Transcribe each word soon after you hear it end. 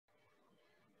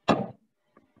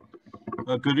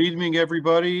Good evening,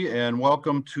 everybody, and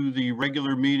welcome to the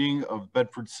regular meeting of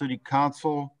Bedford City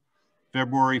Council,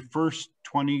 February 1st,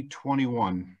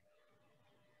 2021.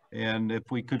 And if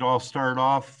we could all start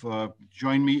off,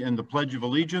 join me in the Pledge of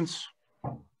Allegiance.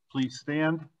 Please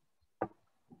stand.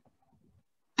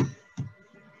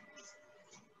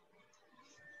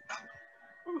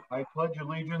 I pledge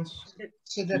allegiance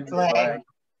to the flag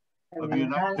of the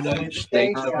United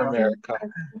States of America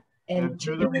and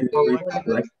to the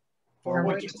republic for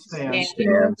which it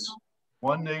stands,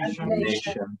 one nation,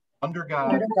 under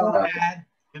God,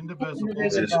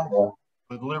 indivisible,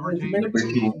 with liberty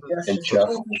and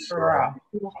justice for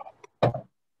all.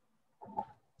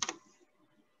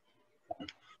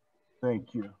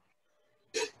 Thank you.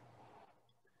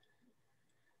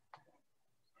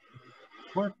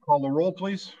 Clerk, call the roll,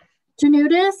 please.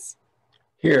 Janutis?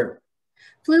 Here.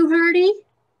 Fluharty?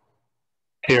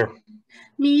 Here.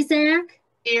 Mezak?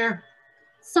 Here.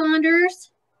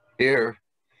 Saunders? Here.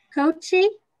 Cochi?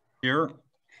 Here.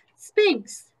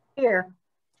 Spinks? Here.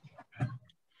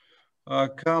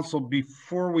 Council,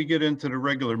 before we get into the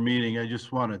regular meeting, I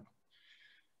just want to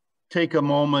take a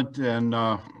moment and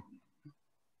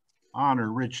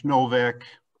honor Rich Novak,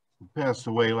 who passed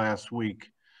away last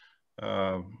week.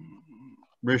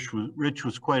 Rich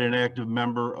was quite an active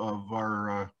member of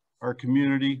our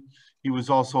community. He was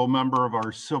also a member of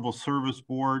our Civil Service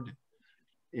Board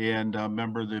and a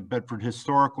member of the Bedford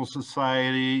Historical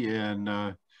Society.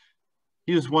 And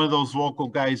he was one of those local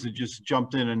guys that just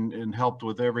jumped in and helped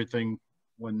with everything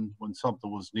when something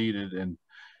was needed.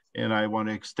 And I want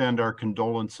to extend our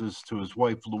condolences to his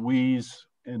wife, Louise,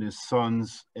 and his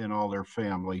sons and all their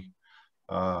family.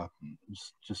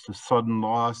 It's just a sudden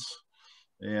loss.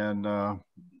 And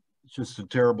it's just a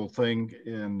terrible thing.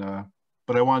 And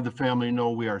but I wanted the family to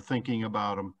know we are thinking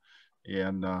about them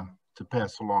and to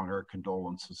pass along our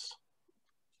condolences.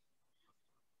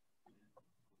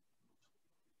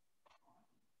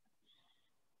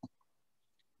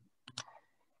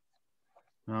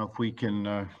 Now, if we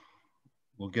can,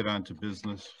 we'll get on to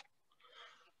business.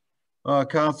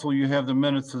 Council, you have the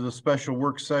minutes of the special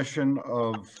work session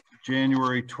of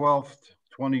January 12th,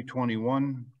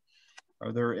 2021.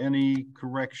 Are there any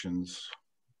corrections?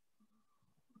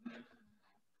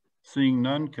 Seeing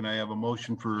none, can I have a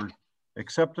motion for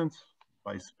acceptance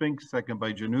by Spinks, second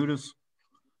by Janutis?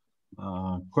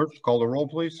 Clerk, call the roll,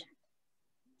 please.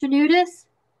 Janutis?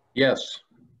 Yes.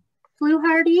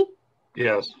 Fluharty?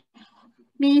 Yes.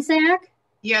 Mezak?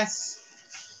 Yes.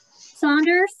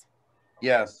 Saunders?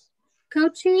 Yes.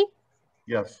 Cochi?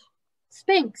 Yes.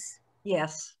 Spinks?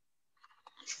 Yes.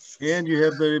 And you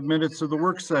have the minutes of the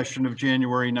work session of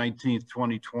January 19th,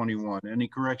 2021. Any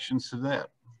corrections to that?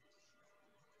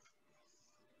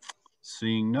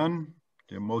 Seeing none,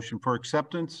 the motion for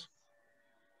acceptance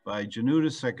by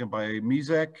Janutis, second by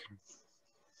Mezak.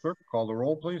 Clerk, call the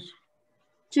roll, please.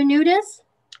 Janutis?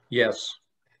 Yes.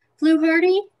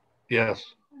 Fluharty?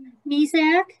 Yes.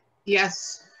 Mezak?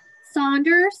 Yes.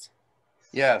 Saunders?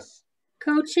 Yes.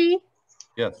 Cochi?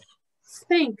 Yes.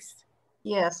 Spinks?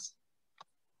 Yes.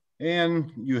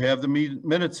 And you have the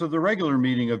minutes of the regular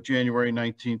meeting of January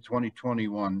 19th,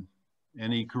 2021.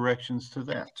 Any corrections to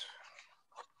that?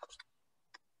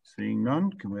 Seeing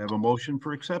none, can we have a motion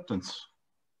for acceptance?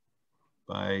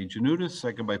 By Janutis,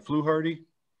 second by Fluharty.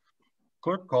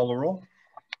 Clerk, call the roll.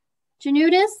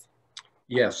 Janutis?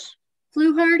 Yes.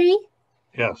 Fluharty?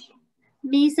 Yes.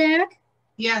 Mezak?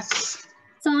 Yes.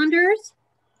 Saunders?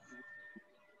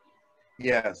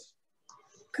 Yes.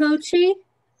 Cochi?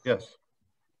 Yes.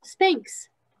 Spinks?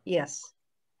 Yes.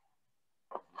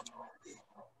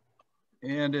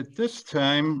 And at this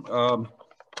time,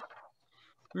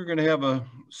 we're going to have a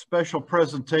special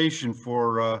presentation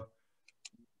for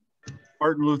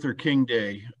Martin Luther King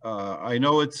Day. I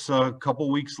know it's a couple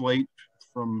weeks late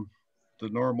from the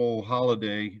normal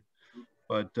holiday,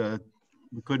 but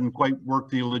we couldn't quite work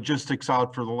the logistics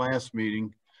out for the last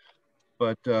meeting.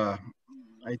 But I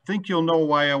think you'll know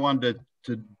why I wanted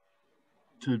to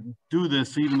do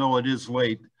this, even though it is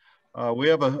late. We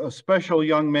have a special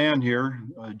young man here,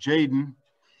 Jaden,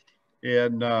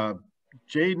 and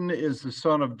Jaden is the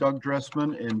son of Doug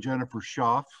Dressman and Jennifer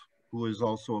Schaff, who is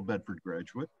also a Bedford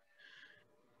graduate.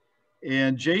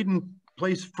 And Jaden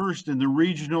placed first in the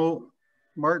regional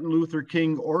Martin Luther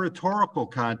King oratorical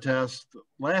contest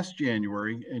last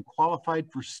January and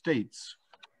qualified for states,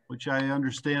 which I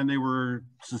understand they were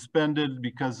suspended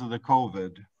because of the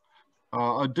COVID.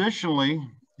 Additionally,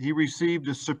 he received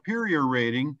a superior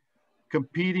rating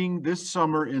competing this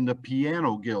summer in the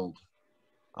Piano Guild.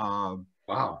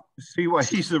 Wow. See why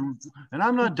he's and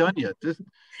I'm not done yet.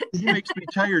 He makes me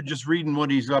tired just reading what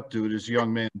he's up to, this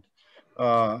young man.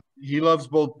 He loves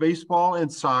both baseball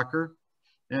and soccer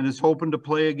and is hoping to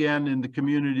play again in the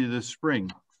community this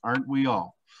spring. Aren't we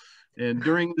all? And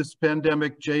during this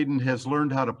pandemic, Jaden has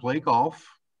learned how to play golf.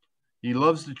 He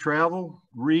loves to travel,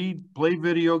 read, play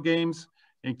video games,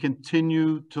 and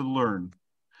continue to learn.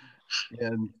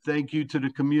 And thank you to the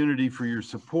community for your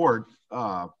support.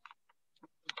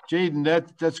 Jaden,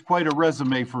 that's quite a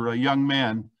resume for a young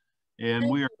man. And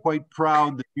we are quite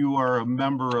proud that you are a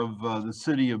member of the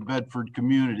City of Bedford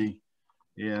community.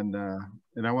 And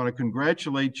I want to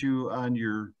congratulate you on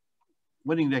your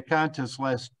winning that contest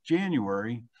last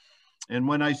January. And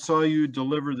when I saw you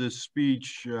deliver this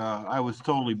speech, I was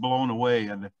totally blown away.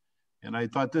 And I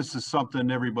thought this is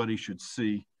something everybody should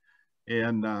see.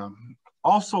 And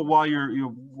also, while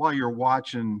you're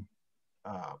watching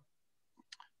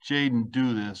Jaden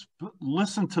do this,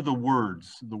 listen to the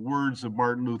words of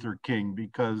Martin Luther King,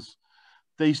 because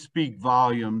they speak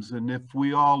volumes. And if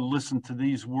we all listen to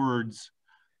these words,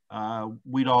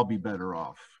 we'd all be better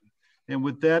off. And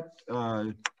with that,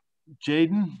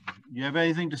 Jaden, you have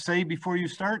anything to say before you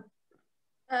start?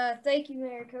 Thank you,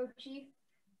 Mayor Kochi.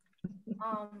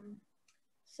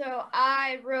 So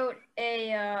I wrote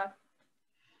a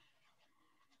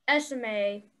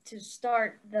SMA to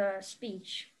start the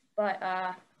speech, but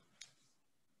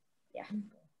yeah.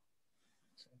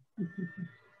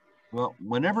 Well,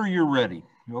 whenever you're ready,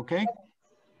 okay?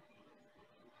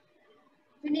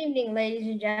 Good evening, ladies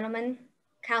and gentlemen,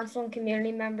 council and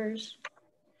community members.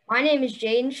 My name is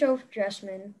Jaden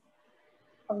Schoaf-Dressman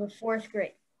of the 4th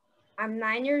grade. I'm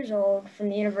 9 years old from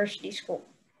the university school.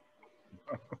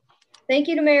 Thank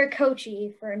you to Mayor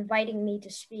Kochi for inviting me to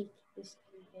speak this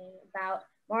evening about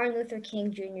Martin Luther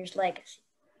King Jr.'s legacy.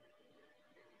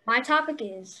 My topic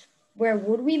is, where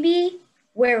would we be?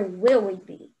 Where will we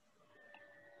be?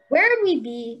 Where would we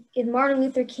be if Martin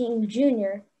Luther King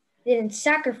Jr. didn't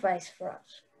sacrifice for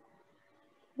us?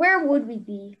 Where would we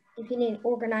be if he didn't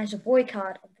organize a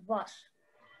boycott of the bus?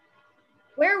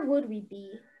 Where would we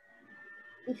be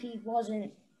if he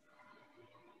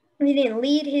didn't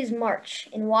lead his march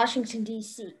in Washington,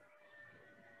 D.C.?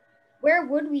 Where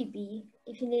would we be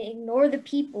if he didn't ignore the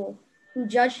people who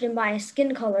judged him by his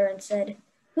skin color and said,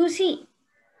 "Who's he?"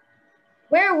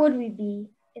 Where would we be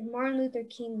if Martin Luther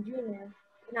King Jr.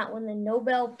 did not win the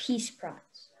Nobel Peace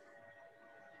Prize?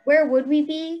 Where would we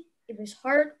be if his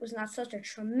heart was not such a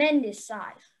tremendous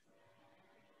size?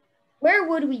 Where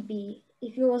would we be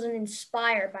if he wasn't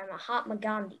inspired by Mahatma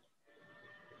Gandhi?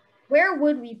 Where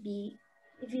would we be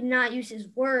if he did not use his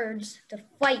words to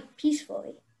fight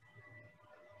peacefully?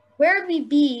 Where would we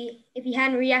be if he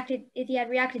had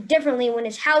reacted differently when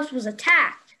his house was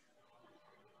attacked?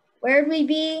 Where would we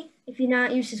be if he did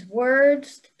not use his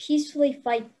words to peacefully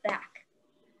fight back?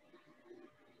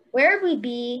 Where would we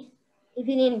be if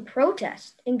he didn't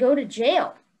protest and go to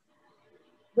jail?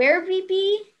 Where would we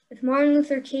be if Martin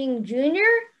Luther King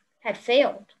Jr. had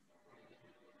failed?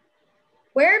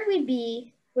 Where would we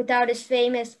be without his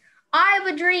famous "I have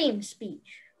a dream"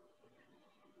 speech?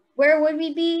 Where would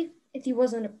we be if he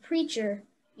wasn't a preacher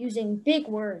using big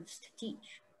words to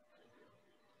teach?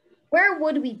 Where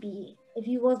would we be if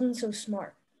he wasn't so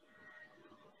smart?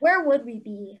 Where would we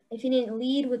be if he didn't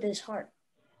lead with his heart?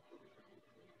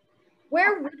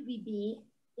 Where would we be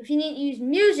if he didn't use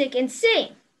music and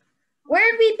sing? Where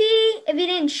would we be if he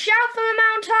didn't shout from the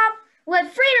mountaintop,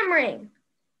 "Let freedom ring"?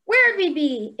 Where would we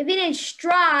be if he didn't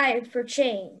strive for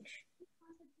change?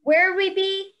 Where would we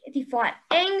be if he fought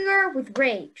anger with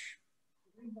rage?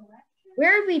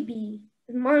 Where would we be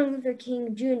if Martin Luther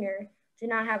King Jr. did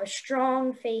not have a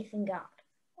strong faith in God?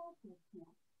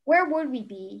 Where would we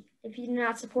be if he did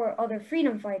not support other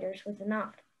freedom fighters with a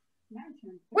nod?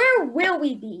 Where will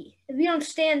we be if we don't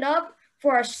stand up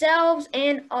for ourselves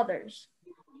and others?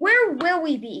 Where will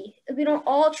we be if we don't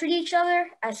all treat each other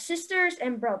as sisters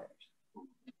and brothers?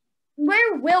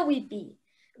 Where will we be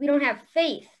if we don't have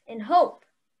faith and hope?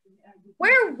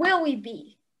 Where will we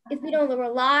be if we don't live our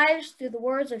lives through the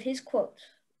words of his quotes?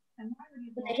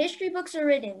 When the history books are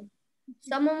written,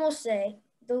 someone will say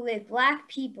they'll live Black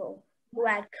people who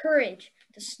had courage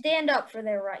to stand up for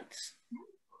their rights.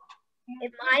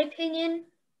 In my opinion,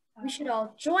 we should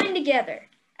all join together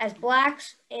as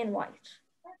Blacks and whites.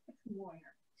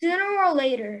 Sooner or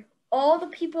later, all the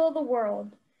people of the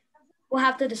world will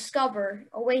have to discover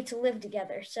a way to live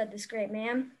together, said this great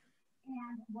man.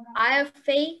 I have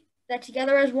faith that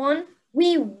together as one,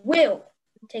 we will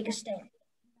take a stand.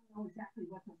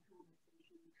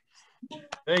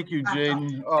 Thank you,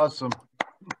 Jaden. Awesome.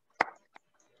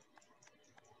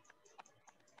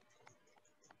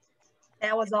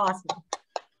 That was awesome.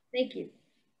 Thank you.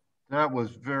 That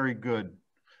was very good.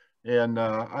 And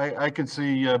I can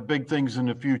see big things in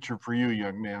the future for you,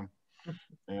 young man.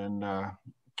 And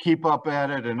keep up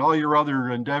at it and all your other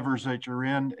endeavors that you're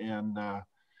in, and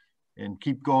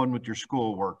keep going with your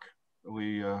schoolwork.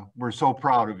 We're so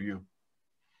proud of you.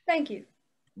 Thank you.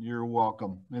 You're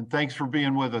welcome. And thanks for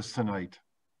being with us tonight.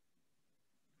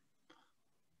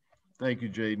 Thank you,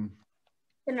 Jaden.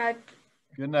 Good night.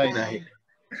 Good night. Good night.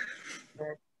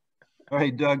 All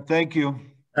right, Doug, thank you.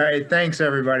 All right, thanks,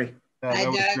 everybody. Yeah, that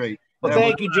was great. Well,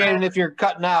 thank you, Jaden. If you're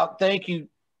cutting out, thank you.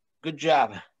 Good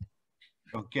job.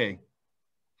 Okay.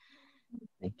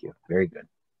 Thank you. Very good.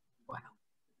 Wow.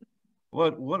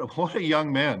 What a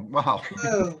young man. Wow.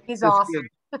 He's That's awesome.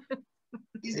 good.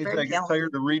 He's He's very like talented.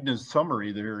 tired of reading his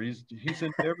summary there. He's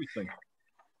into everything.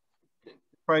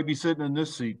 Probably be sitting in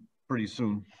this seat pretty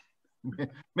soon.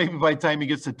 Maybe by the time he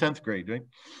gets to 10th grade, right?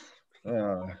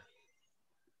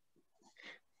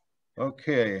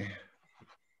 Okay.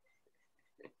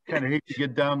 Kind of hate to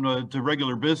get down to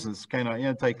regular business, kind of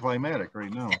anticlimactic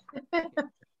right now.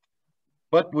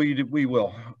 But we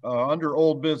will. Under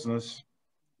old business,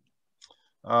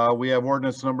 we have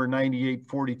ordinance number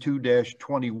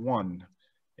 9842-21,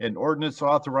 an ordinance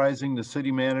authorizing the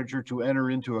city manager to enter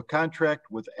into a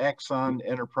contract with Axon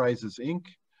Enterprises, Inc.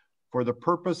 for the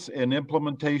purpose and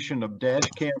implementation of dash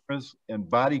cameras and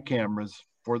body cameras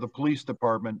for the police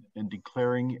department and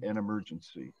declaring an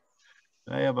emergency.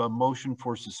 I have a motion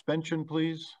for suspension,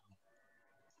 please.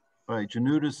 By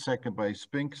Janutus, second by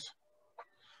Spinks.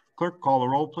 Clerk, call the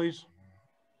roll, please.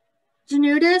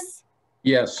 Janutus,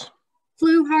 Yes.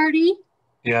 Fluharty,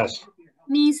 Yes.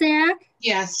 Mezak,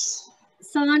 Yes.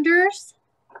 Saunders,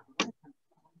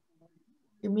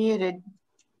 You're muted.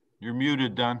 You're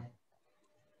muted, Don.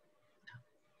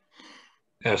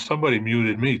 Yeah, somebody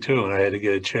muted me too, and I had to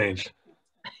get it changed.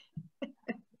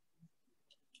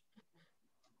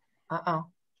 Uh-oh.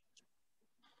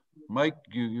 Mike,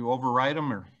 you override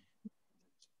him, or?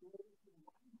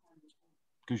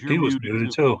 Because He was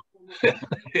muted too. He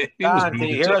was Don, can you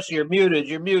muted hear too. us? You're muted.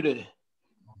 You're muted.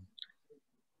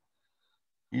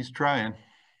 He's trying.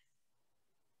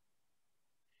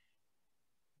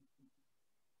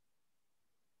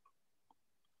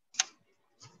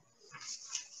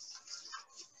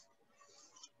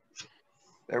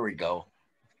 There we go.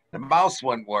 The mouse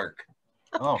wouldn't work.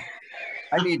 Oh,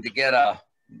 I need to get a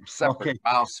separate Okay.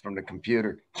 mouse from the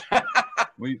computer.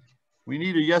 we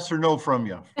need a yes or no from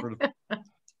you for the,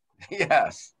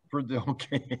 Yes.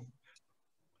 okay.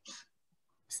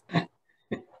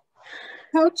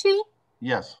 Coachy,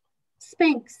 Yes.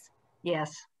 Spinks.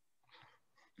 Yes.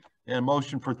 And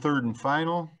motion for third and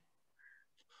final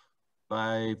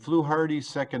by Fluharty,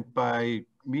 second by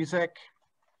Mezak.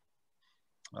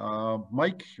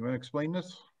 Mike, you want to explain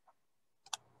this?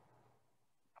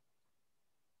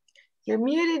 You're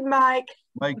muted, Mike.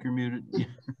 Mike, you're muted.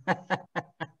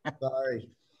 Sorry.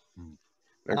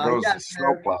 There goes yeah, the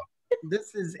snowplow.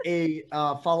 This is a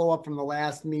follow-up from the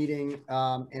last meeting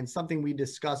and something we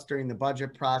discussed during the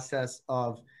budget process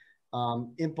of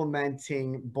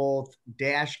implementing both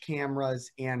dash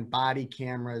cameras and body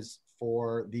cameras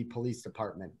for the police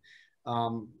department.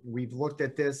 We've looked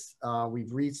at this,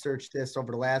 we've researched this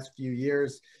over the last few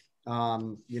years.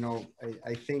 You know,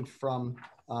 I think from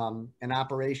an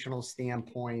operational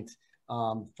standpoint,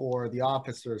 for the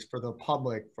officers, for the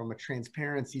public, from a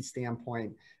transparency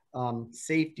standpoint,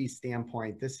 safety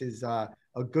standpoint, this is a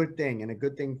good thing, and a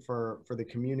good thing for the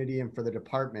community and for the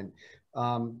department.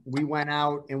 We went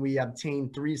out and we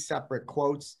obtained 3 separate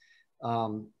quotes,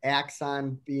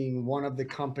 Axon being one of the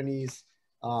companies,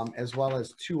 as well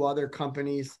as 2 other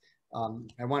companies.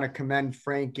 I want to commend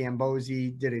Frank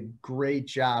Gambosi, did a great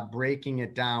job breaking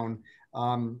it down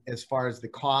as far as the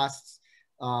costs.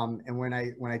 And when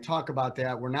I talk about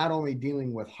that, we're not only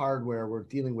dealing with hardware, we're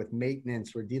dealing with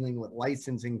maintenance, we're dealing with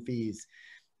licensing fees.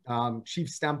 Chief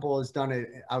Stemple has done an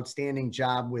outstanding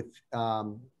job with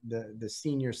the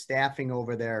senior staffing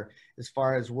over there as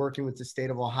far as working with the state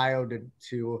of Ohio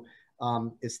to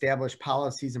establish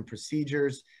policies and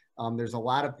procedures. There's a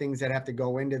lot of things that have to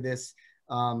go into this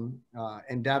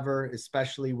endeavor,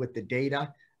 especially with the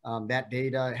data, that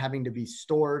data having to be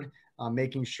stored,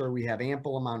 making sure we have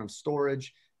ample amount of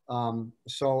storage.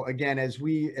 So again, as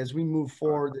we move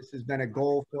forward, this has been a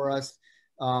goal for us.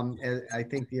 I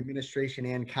think the administration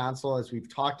and council, as we've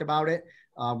talked about it,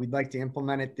 we'd like to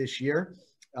implement it this year.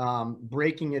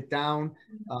 Breaking it down,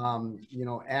 you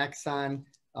know, Axon,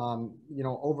 you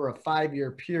know, over a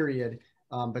 5-year period,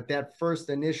 but that first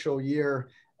initial year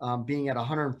being at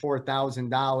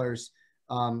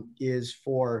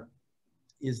 $104,000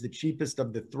 is the cheapest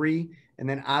of the 3. And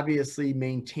then obviously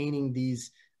maintaining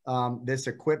these this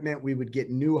equipment. We would get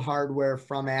new hardware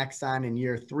from Axon in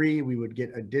year 3. We would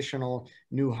get additional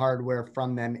new hardware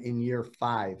from them in year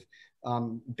 5.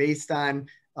 Based on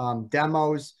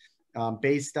demos,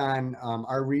 based on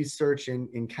our research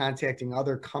in contacting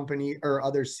other company or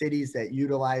other cities that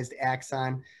utilized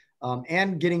Axon,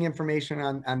 and getting information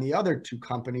on the other 2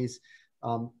 companies.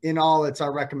 In all, it's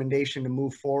our recommendation to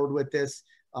move forward with this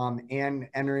and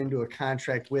enter into a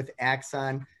contract with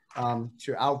Axon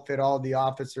to outfit all the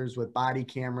officers with body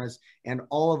cameras and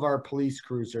all of our police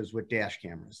cruisers with dash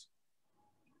cameras.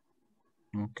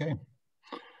 Okay.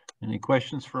 Any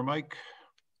questions for Mike?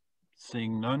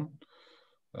 Seeing none.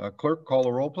 Clerk, call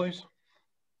the roll, please.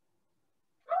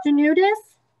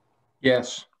 Janutus,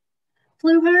 Yes.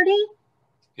 Fluharty,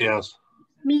 Yes.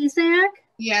 Mezak,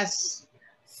 Yes.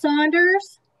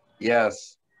 Saunders,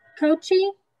 Yes.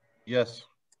 Cochi, Yes.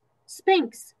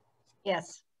 Spinks.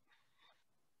 Yes.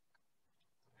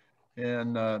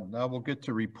 And now we'll get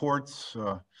to reports.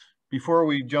 Before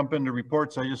we jump into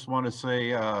reports, I just want to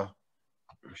say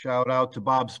shout out to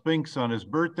Bob Spinks on his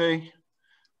birthday.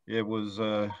 It was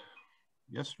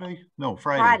yesterday? No,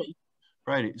 Friday.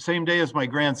 Friday. Same day as my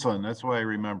grandson. That's why I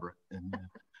remember it.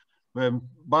 And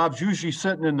Bob's usually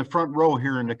sitting in the front row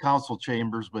here in the council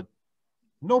chambers, but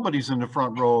nobody's in the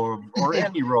front row or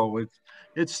any row.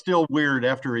 It's still weird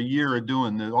after a year of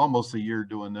doing this, almost a year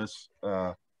doing this.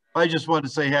 I just want to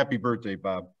say happy birthday,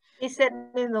 Bob. He's sitting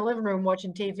in the living room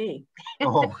watching TV.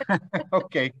 Oh,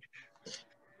 okay.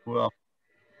 Well,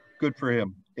 good for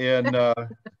him. And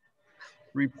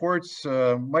reports,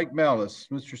 Mike Malice,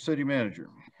 Mr. City Manager.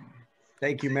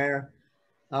 Thank you, Mayor.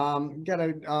 Got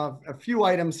a few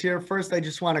items here. First, I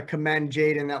just want to commend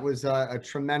Jaden. That was a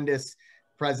tremendous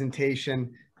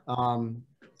presentation.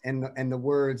 And the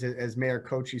words, as Mayor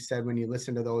Cochi said, when you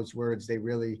listen to those words, they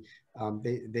really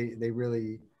they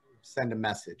really send a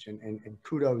message. And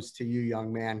kudos to you,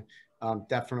 young man.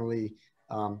 Definitely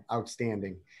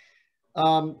outstanding.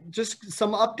 Just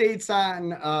some updates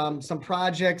on some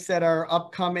projects that are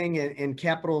upcoming and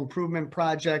capital improvement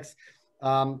projects.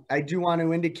 I do want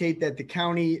to indicate that the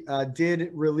county did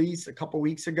release a couple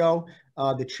weeks ago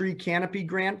the tree canopy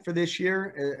grant for this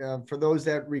year. For those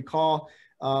that recall,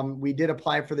 we did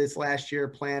apply for this last year,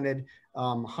 planted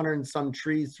 100 and some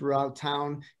trees throughout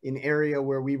town in area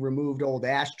where we removed old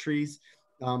ash trees.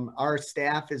 Our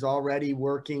staff is already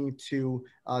working to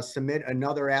submit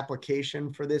another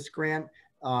application for this grant,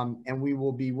 and we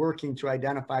will be working to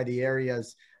identify the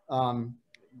areas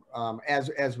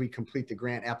as we complete the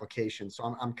grant application.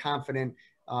 So I'm confident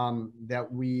that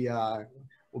we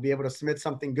will be able to submit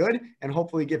something good and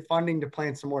hopefully get funding to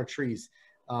plant some more trees.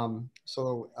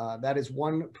 So that is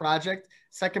one project.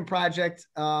 Second project,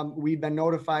 we've been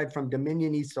notified from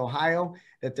Dominion East Ohio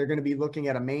that they're going to be looking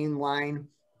at a main line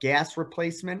gas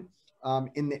replacement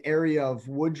in the area of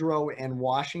Woodrow and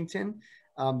Washington.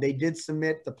 They did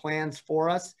submit the plans for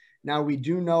us. Now we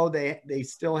do know they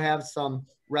still have some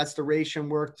restoration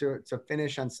work to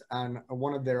finish on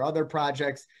one of their other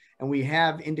projects. And we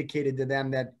have indicated to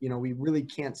them that, you know, we really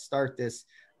can't start this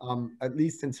at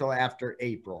least until after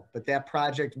April. But that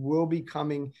project will be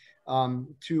coming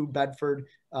to Bedford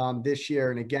this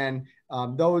year. And again,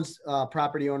 those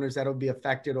property owners that will be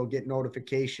affected will get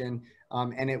notification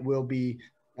and it will be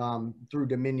through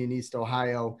Dominion East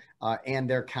Ohio and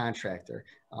their contractor.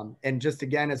 And just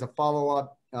again, as a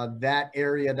follow-up, that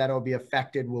area that will be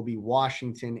affected will be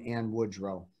Washington and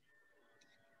Woodrow.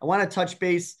 I want to touch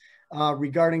base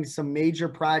regarding some major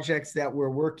projects that we're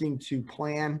working to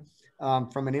plan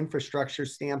from an infrastructure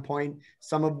standpoint.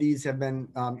 Some of these have been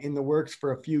in the works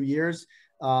for a few years,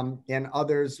 and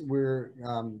others we're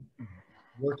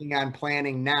working on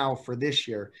planning now for this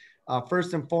year.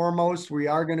 First and foremost, we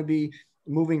are going to be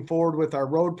moving forward with our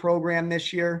road program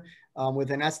this year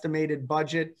with an estimated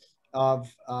budget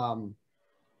of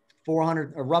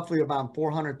roughly about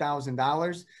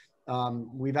 $400,000.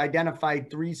 We've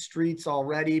identified 3 streets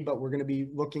already, but we're going to be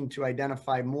looking to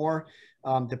identify more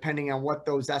depending on what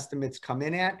those estimates come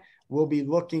in at. We'll be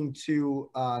looking to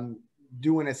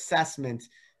do an assessment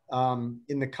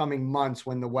in the coming months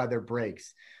when the weather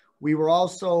breaks. We were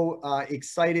also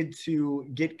excited to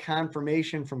get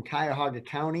confirmation from Cuyahoga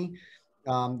County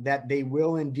that they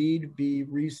will indeed be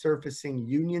resurfacing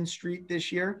Union Street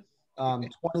this year,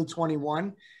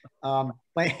 2021.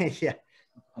 Yeah.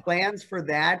 Plans for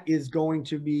that is going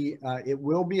to be, it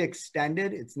will be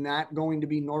extended. It's not going to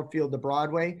be Northfield to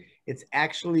Broadway. It's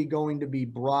actually going to be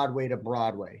Broadway to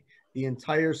Broadway. The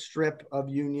entire strip of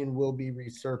Union will be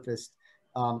resurfaced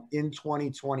in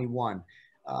 2021.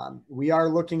 We are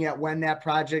looking at when that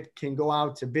project can go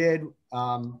out to bid,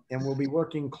 and we'll be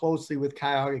working closely with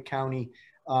Cuyahoga County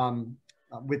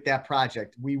with that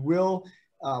project.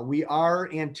 We are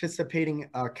anticipating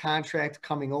a contract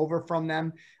coming over from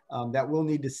them that we'll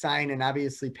need to sign and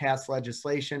obviously pass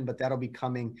legislation, but that'll be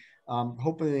coming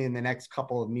hopefully in the next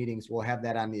couple of meetings. We'll have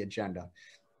that on the agenda.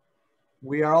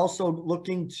 We are also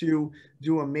looking to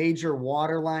do a major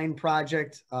water line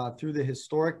project through the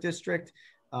historic district.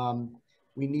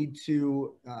 We need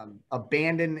to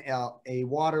abandon a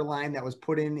water line that was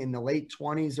put in the late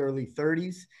 20s, early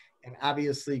 30s, and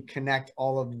obviously connect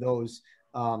all of those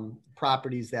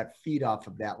properties that feed off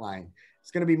of that line.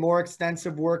 It's going to be more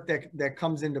extensive work that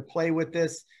comes into play with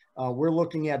this. We're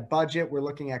looking at budget, we're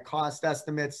looking at cost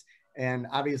estimates, and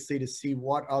obviously to see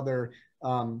what other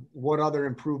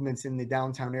improvements in the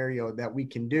downtown area that we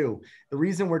can do. The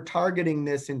reason we're targeting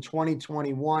this in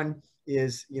 2021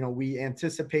 is, we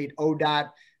anticipate ODOT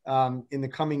in the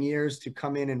coming years to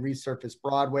come in and resurface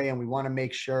Broadway, and we want to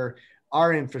make sure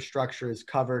our infrastructure is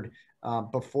covered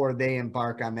before they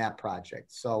embark on that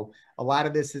project. So a lot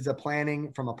of this is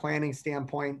from a planning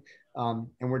standpoint, and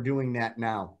we're doing that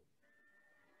now.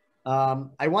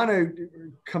 I want to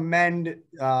commend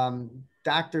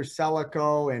Dr.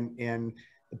 Selico and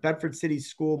the Bedford City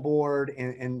School Board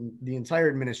and the entire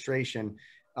administration.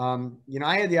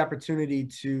 I had the opportunity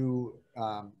to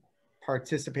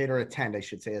participate or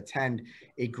attend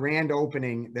a grand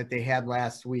opening that they had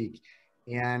last week.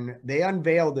 And they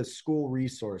unveiled a school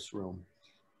resource room.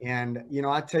 And,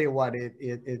 I'll tell you what,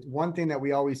 it's one thing that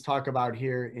we always talk about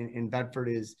here in Bedford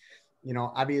is,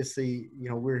 obviously,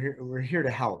 we're here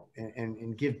to help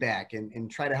and give back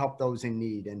and try to help those in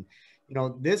need. And,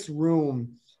 this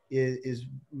room is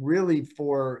really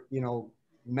for,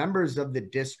 members of the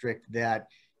district that,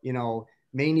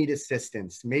 may need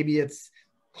assistance. Maybe it's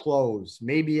clothes,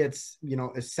 maybe it's,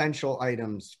 essential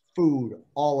items, food,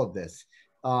 all of this.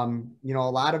 A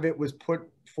lot of it was put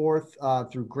forth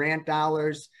through grant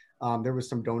dollars. There was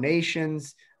some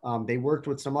donations. They worked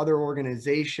with some other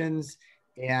organizations,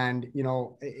 and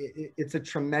it's a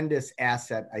tremendous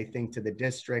asset, I think, to the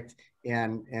district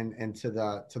and to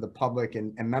the public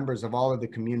and members of all of the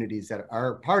communities that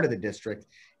are part of the district.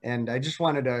 And I just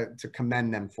wanted to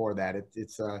commend them for that.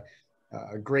 It's a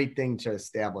great thing to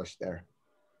establish there.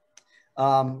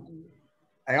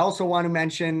 I also want to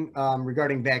mention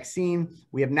regarding vaccine,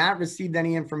 we have not received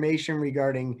any information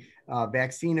regarding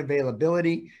vaccine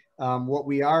availability. What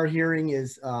we are hearing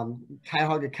is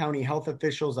Cuyahoga County health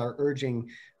officials are urging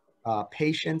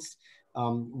patients.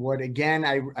 Again,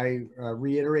 I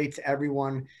reiterate to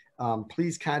everyone,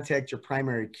 please contact your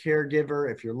primary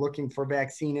caregiver if you're looking for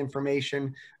vaccine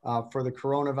information for the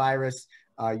coronavirus.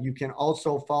 You can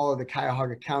also follow the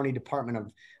Cuyahoga County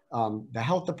Department of the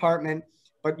Health Department.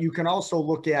 But you can also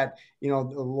look at, the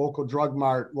local drug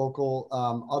mart, local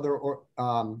other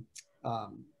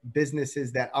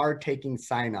businesses that are taking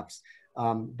signups.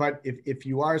 But if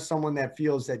you are someone that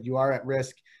feels that you are at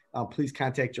risk, please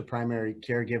contact your primary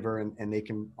caregiver and they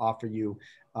can offer you,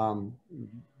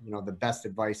 the best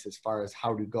advice as far as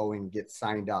how to go and get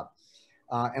signed up.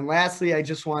 And lastly, I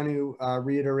just want to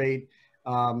reiterate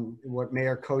what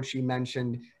Mayor Kochi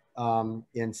mentioned.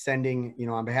 In sending,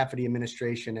 on behalf of the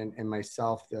administration and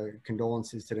myself, the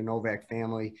condolences to the Novak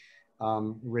family.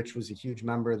 Rich was a huge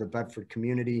member of the Bedford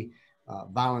community,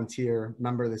 volunteer,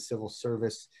 member of the Civil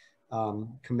Service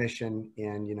Commission,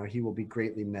 and, he will be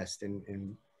greatly missed,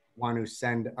 and want to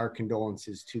send our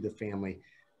condolences to the family.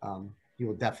 He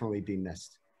will definitely be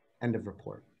missed. End of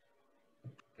report.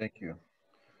 Thank you.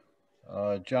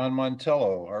 John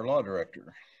Montello, our law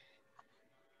director.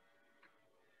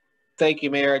 Thank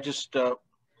you, Mayor. I just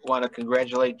want to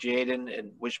congratulate Jaden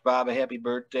and wish Bob a happy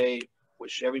birthday.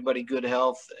 Wish everybody good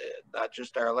health, not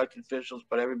just our elected officials,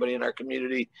 but everybody in our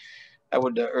community. I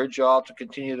would urge you all to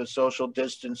continue the social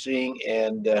distancing,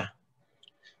 and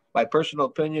my personal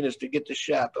opinion is to get the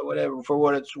shot, but whatever, for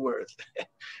what it's worth.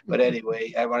 But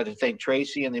anyway, I wanted to thank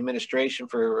Tracy and the administration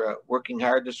for working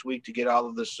hard this week to get all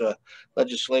of this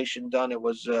legislation done. It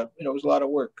was, it was a lot of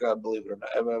work, believe it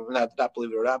or not. Not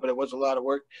believe it or not, but it was a lot of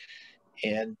work.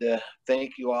 And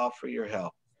thank you all for your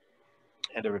help.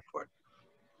 End of report.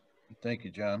 Thank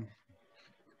you, John.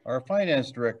 Our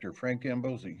finance director, Frank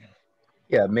Gambosi.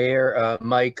 Yeah, Mayor,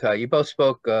 Mike, you both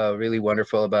spoke really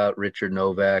wonderful about Richard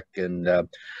Novak, and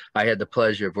I had the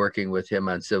pleasure of working with him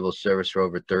on civil service for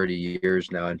over 30 years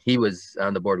now, and he was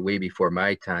on the board way before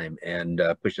my time, and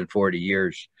pushing 40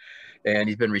 years. And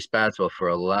he's been responsible for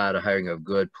a lot of hiring of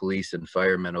good police and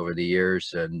firemen over the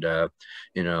years. And,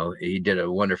 he did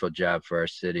a wonderful job for our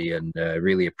city, and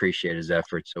really appreciate his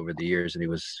efforts over the years. And he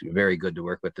was very good to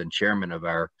work with, and chairman of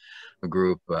our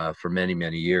group for many,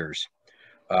 many years.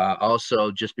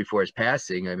 Also, just before his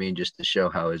passing, I mean, just to show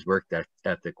how his work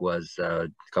ethic was, a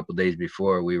couple of days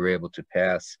before, we were able to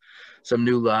pass some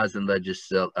new laws and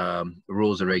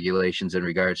rules and regulations in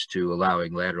regards to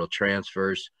allowing lateral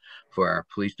transfers for our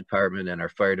police department and our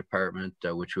fire department,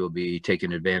 which we'll be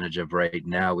taking advantage of right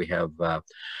now. We have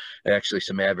actually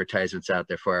some advertisements out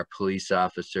there for our police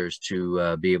officers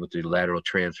to be able to lateral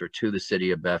transfer to the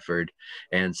city of Bedford,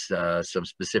 and some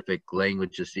specific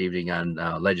language this evening on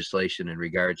legislation in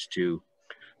regards to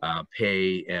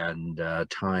pay and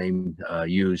time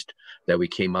used that we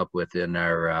came up with in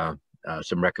our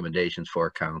some recommendations for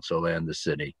council and the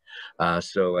city.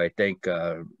 So I thank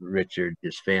Richard,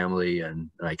 his family,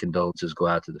 and my condolences go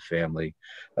out to the family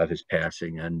of his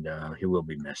passing, and he will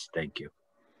be missed. Thank you.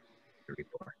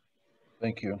 Report.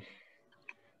 Thank you.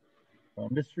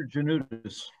 Mr.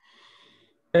 Janutis.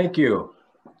 Thank you.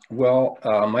 Well,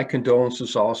 my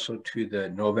condolences also to the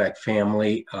Novak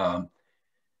family. I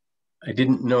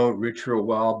didn't know Rich real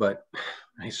well, but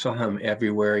I saw him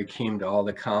everywhere. He came to all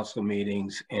the council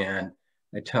meetings, and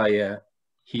I tell you,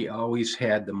 he always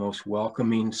had the most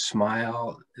welcoming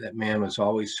smile. That man was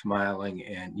always smiling,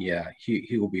 and yeah,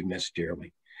 he will be missed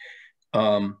dearly.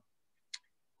 I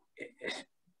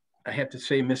have to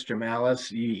say, Mr. Malice,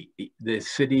 the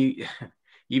city,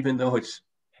 even though it's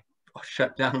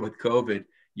shut down with COVID,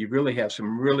 you really have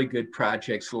some really good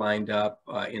projects lined up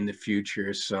in the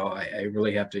future. So I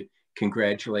really have to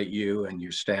congratulate you and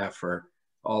your staff for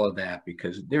all of that,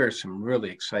 because there are some really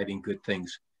exciting, good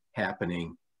things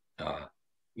happening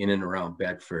in and around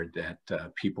Bedford that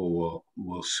people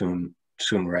will soon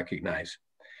recognize.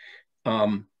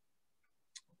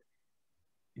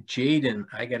 Jaden,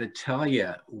 I got to tell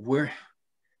you,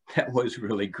 that was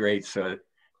really great. So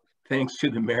thanks to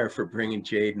the mayor for bringing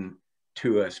Jaden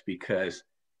to us, because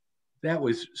that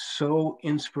was so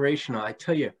inspirational. I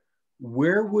tell you,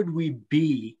 where would we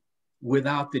be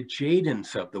without the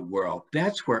Jadens of the world?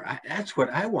 That's what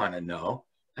I want to know.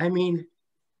 I mean,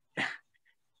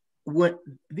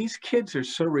 these kids are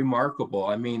so remarkable.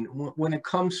 I mean, when it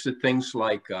comes to things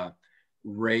like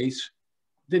race,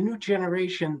 the new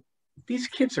generation, these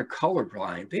kids are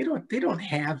colorblind. They don't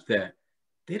have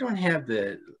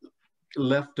the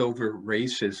leftover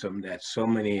racism that so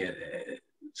many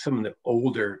some of the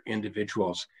older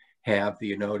individuals have,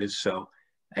 you notice. So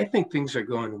I think things are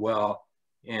going well.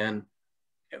 And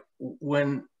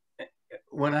when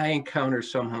I encounter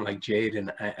someone like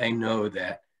Jaden, I know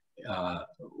that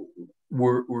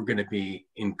we're going to be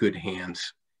in good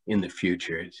hands in the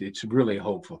future. It's really a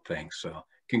hopeful thing. So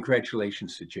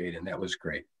congratulations to Jaden. That was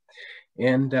great.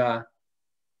 And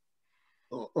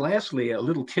lastly, a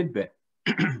little tidbit.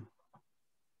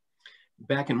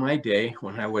 Back in my day,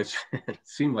 when I was, it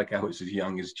seemed like I was as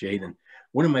young as Jaden,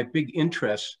 one of my big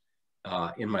interests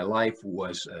in my life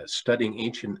was studying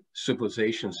ancient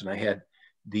civilizations. And I had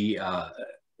the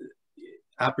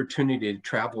opportunity to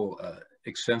travel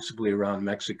extensively around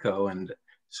Mexico and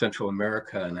Central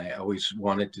America. And I always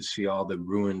wanted to see all the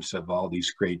ruins of all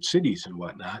these great cities and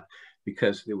whatnot,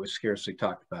 because it was scarcely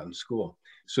talked about in school.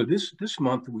 So this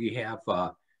month we have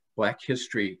Black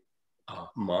History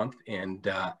Month, and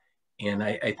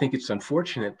I think it's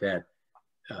unfortunate that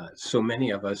so many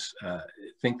of us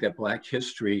think that Black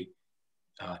history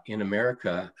in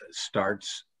America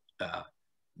starts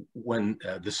when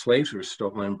the slaves were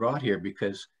stolen and brought here,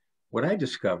 because what I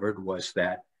discovered was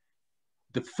that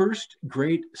the first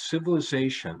great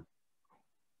civilization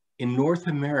in North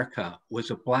America was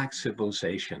a Black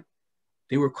civilization.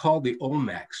 They were called the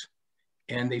Olmecs,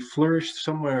 and they flourished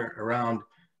somewhere around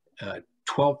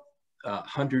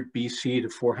 1200 BC to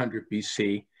 400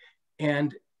 BC.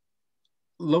 And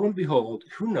lo and behold,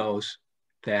 who knows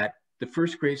that the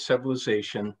first great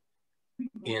civilization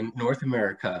in North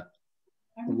America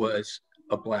was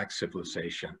a Black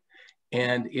civilization.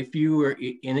 And if you were,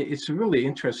 and it's a really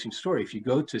interesting story. If you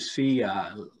go to see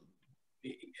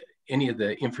any of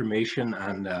the information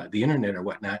on the internet or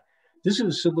whatnot, this is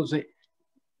a civilization.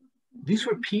 These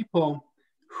were people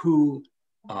who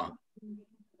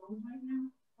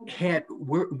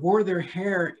wore their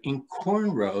hair in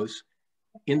cornrows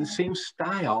in the same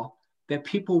style that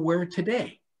people wear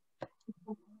today.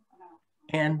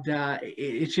 And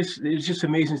it's just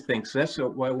amazing things. So that's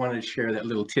why I wanted to share that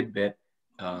little tidbit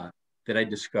that I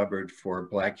discovered for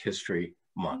Black History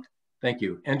Month. Thank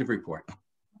you. End of report.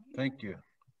 Thank you.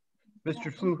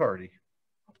 Mr. Fluharty.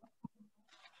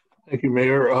 Thank you,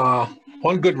 Mayor.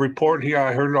 One good report here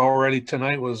I heard already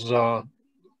tonight was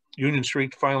Union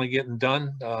Street finally getting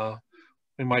done.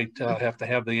 We might have to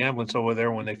have the ambulance over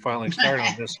there when they finally start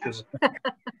on this, because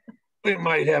we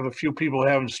might have a few people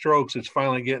having strokes. It's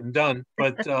finally getting done.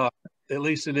 But at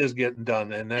least it is getting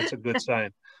done, and that's a good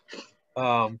sign.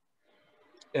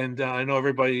 And I know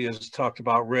everybody has talked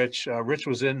about Rich. Rich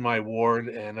was in my ward,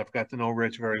 and I've got to know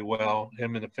Rich very well,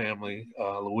 him and the family,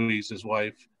 Louise, his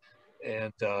wife.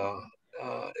 And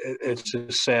it's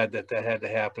just sad that that had to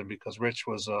happen, because Rich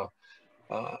was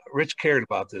Rich cared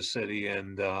about this city,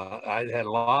 and I had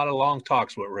a lot of long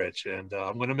talks with Rich, and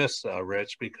I'm going to miss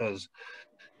Rich, because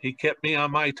he kept me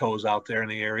on my toes out there in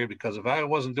the area, because if I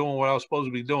wasn't doing what I was supposed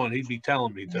to be doing, he'd be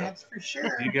telling me to. That's for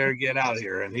sure. You got to get out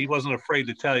here. And he wasn't afraid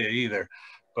to tell you either,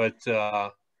 but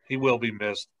he will be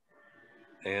missed.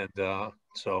 And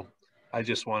so I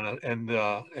just want to end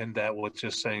that with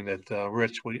just saying that,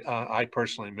 Rich, I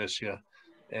personally miss you,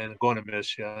 and going to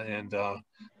miss you, and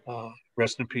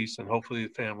rest in peace. And hopefully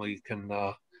the family can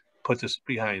put this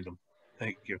behind them.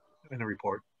 Thank you. In a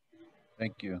report.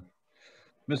 Thank you.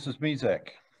 Mrs. Mezak.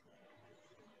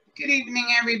 Good evening,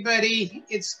 everybody.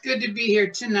 It's good to be here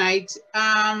tonight.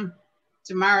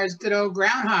 Tomorrow's good old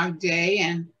Groundhog Day,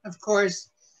 and of course,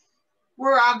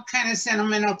 we're all kind of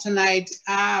sentimental tonight.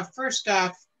 First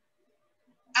off,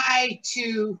 I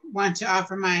too want to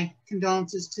offer my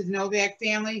condolences to the Novak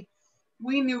family.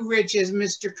 We knew Rich as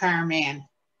Mr. Carman.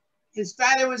 His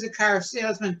father was a car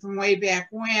salesman from way back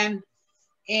when,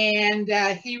 and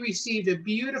he received a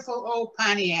beautiful old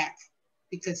Pontiac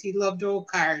because he loved old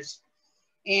cars.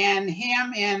 And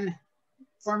him and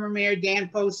former Mayor Dan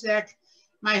Posek,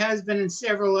 my husband, and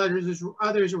several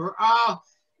others were all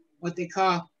what they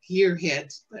call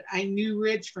gearheads. But I knew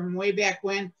Rich from way back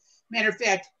when. Matter of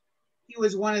fact, he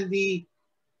was one of the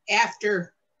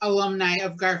after alumni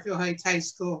of Garfield Heights High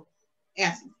School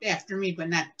after me, but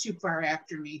not too far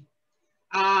after me.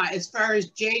 As far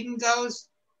as Jaden goes,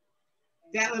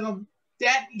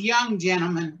 that young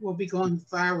gentleman will be going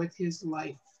far with his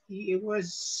life. It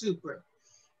was super.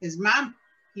 His mom,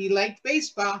 he liked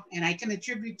baseball, and I can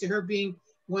attribute to her being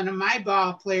one of my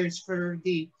ball players for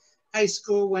the high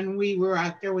school when we were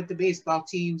out there with the baseball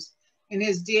teams. And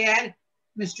his dad,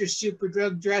 Mr. Super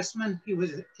Drug Dressman,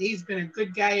 he's been a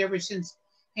good guy ever since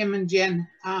him and Jen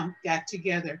got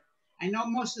together. I know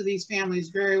most of these families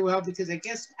very well because I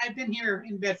guess I've been here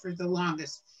in Bedford the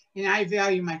longest, and I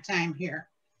value my time here.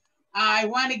 I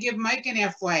want to give Mike an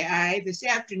FYI. This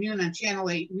afternoon on Channel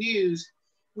 8 News,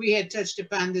 we had touched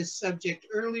upon this subject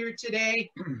earlier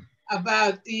today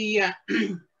about the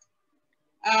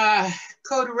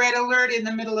code red alert in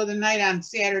the middle of the night on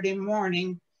Saturday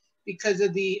morning because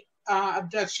of the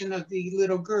abduction of the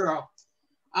little girl.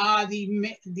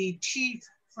 The chief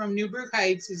from Newburgh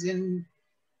Heights is in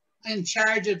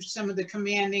charge of some of the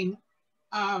commanding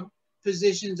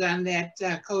positions on that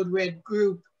code red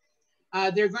group.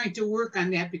 They're going to work on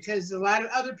that because a lot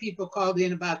of other people called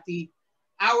in about the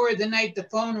hour of the night the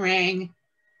phone rang,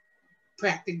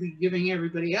 practically giving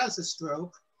everybody else a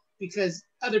stroke because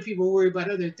other people worry about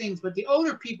other things. But the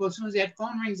older people, as soon as that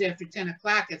phone rings after 10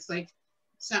 o'clock, it's like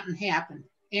something happened.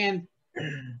 And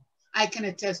I can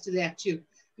attest to that too,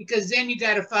 because then you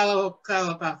got to follow up call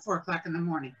about 4 o'clock in the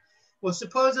morning. Well,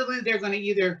 supposedly they're going to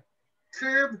either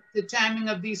curb the timing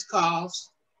of these calls,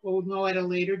 we'll know at a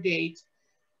later date,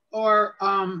 or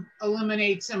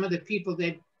eliminate some of the people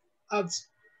that of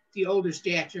the older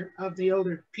stature, of the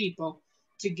older people,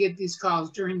 to get these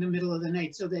calls during the middle of the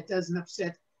night so that doesn't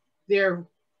upset their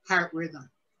heart rhythm.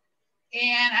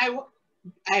 And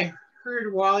I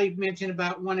heard Wally mention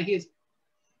about one of his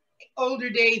older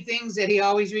day things that he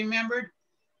always remembered.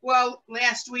 Well,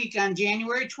 last week on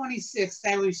January 26th,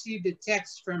 I received a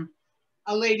text from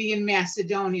a lady in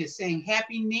Macedonia saying,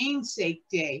 Happy Namesake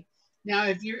Day. Now,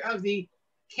 if you're of the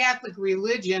Catholic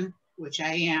religion, which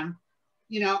I am,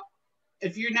 you know,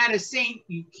 if you're not a saint,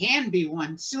 you can be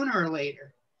one sooner or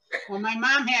later. Well, my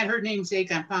mom had her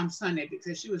namesake on Palm Sunday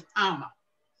because she was Palma.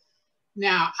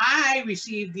 Now, I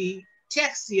received the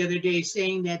text the other day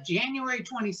saying that January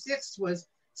 26th was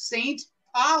Saint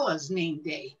Paula's name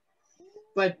day.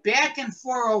 But back in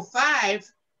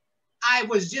 405, I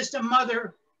was just a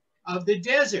mother of the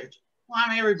desert. Well,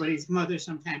 I'm everybody's mother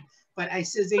sometimes. But I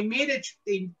says they made it,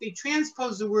 they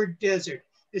transposed the word desert.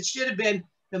 It should have been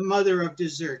the mother of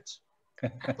desserts.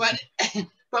 but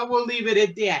we'll leave it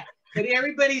at that. But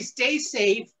everybody stay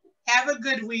safe, have a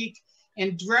good week,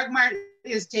 and Drug Mart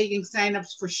is taking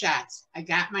signups for shots. I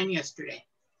got mine yesterday.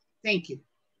 Thank you.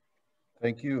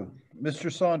 Thank you.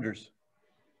 Mr. Saunders.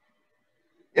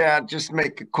 Yeah, just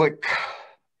make a quick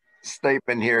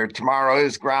statement here. Tomorrow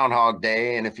is Groundhog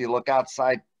Day, and if you look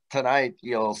outside tonight,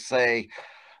 you'll say,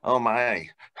 oh my,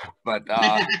 but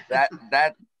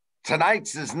that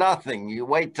tonight's is nothing. You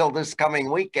wait till this coming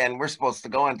weekend, we're supposed to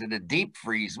go into the deep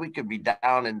freeze. We could be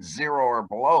down in 0 or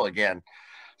below again.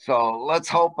 So let's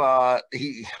hope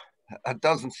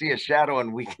doesn't see a shadow,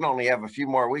 and we can only have a few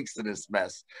more weeks of this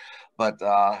mess. But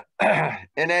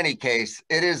in any case,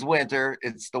 it is winter.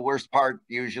 It's the worst part,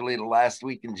 usually the last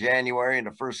week in January and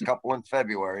the first couple in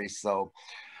February. So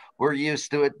we're used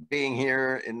to it being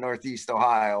here in Northeast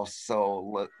Ohio.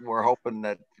 So we're hoping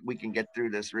that we can get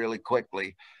through this really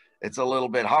quickly. It's a little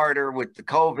bit harder with the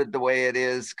COVID the way it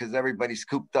is because everybody's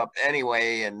cooped up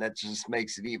anyway, and that just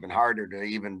makes it even harder to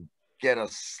even get a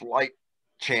slight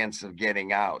chance of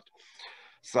getting out.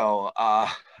 So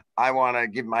I want to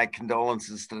give my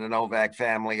condolences to the Novak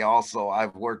family. Also,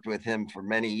 I've worked with him for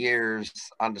many years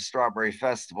on the Strawberry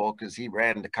Festival because he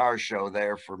ran the car show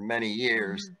there for many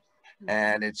years.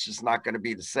 And it's just not going to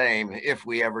be the same if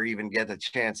we ever even get a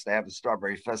chance to have the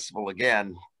Strawberry Festival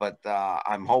again. But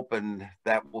I'm hoping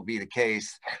that will be the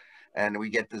case and we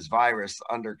get this virus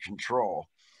under control.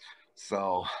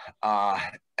 So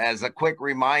as a quick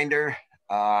reminder,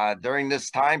 during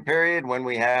this time period when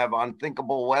we have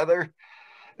unthinkable weather,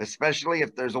 especially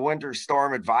if there's a winter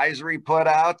storm advisory put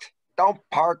out, don't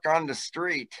park on the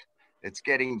street. It's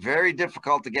getting very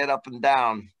difficult to get up and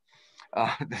down.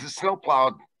 The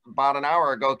snowplow about an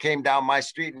hour ago came down my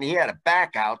street and he had a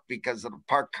back out because of a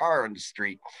parked car in the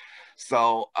street.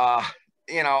 So,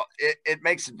 you know, it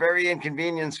makes it very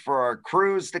inconvenient for our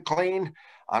crews to clean.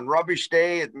 On rubbish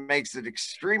day, it makes it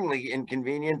extremely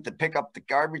inconvenient to pick up the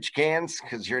garbage cans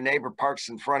because your neighbor parks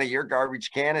in front of your garbage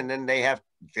can and then they have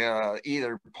to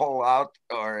either pull out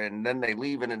and then they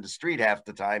leave it in the street half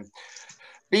the time.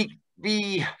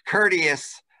 Be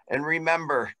courteous and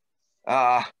remember,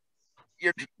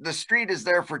 the street is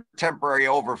there for temporary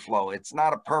overflow. It's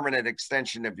not a permanent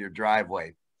extension of your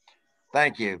driveway.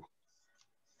 Thank you.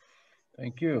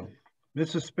 Thank you.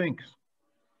 Mrs. Spinks.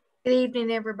 Good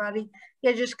evening, everybody.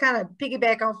 Yeah, just kind of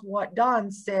piggyback off what Don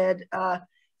said.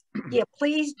 Yeah,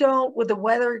 please don't, with the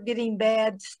weather getting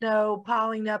bad, snow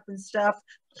piling up and stuff,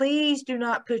 please do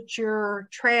not put your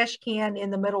trash can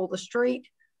in the middle of the street.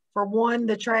 For one,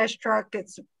 the trash truck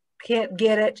can't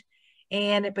get it,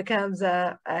 and it becomes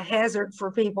a hazard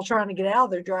for people trying to get out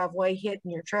of their driveway,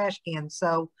 hitting your trash can.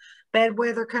 So bad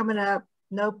weather coming up,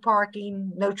 no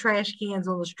parking, no trash cans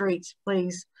on the streets,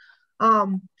 please.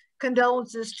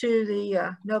 Condolences to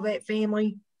the Novak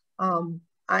family.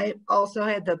 I also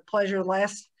had the pleasure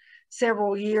last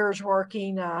several years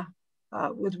working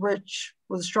with Rich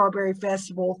with the Strawberry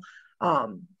Festival,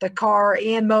 the car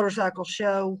and motorcycle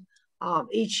show.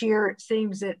 Each year it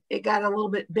seems that it got a little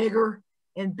bit bigger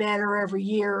and better every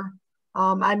year.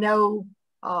 I know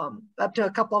up to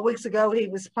a couple of weeks ago, he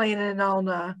was planning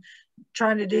on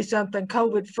trying to do something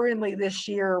COVID friendly this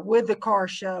year with the car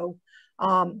show.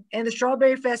 And the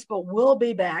Strawberry Festival will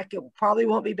be back. It probably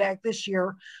won't be back this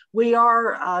year. We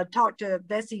are talked to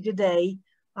Bessie today.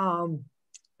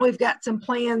 We've got some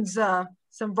plans,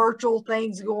 some virtual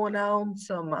things going on,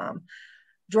 some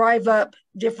drive up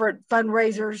different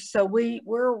fundraisers. So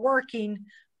we're working,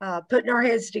 putting our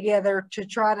heads together to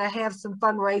try to have some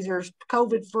fundraisers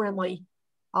COVID friendly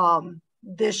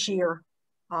this year,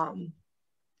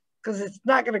 because it's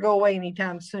not going to go away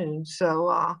anytime soon.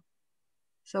 So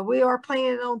so we are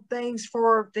planning on things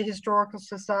for the Historical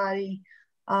Society.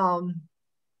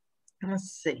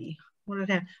 Let's see, what did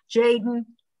I have? Jaden,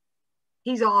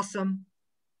 he's awesome.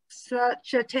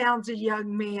 Such a talented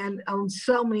young man on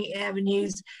so many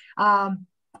avenues.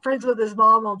 Friends with his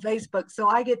mom on Facebook, so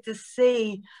I get to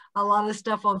see a lot of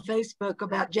stuff on Facebook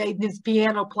about Jaden. His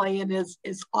piano playing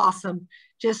is awesome.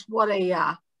 Just what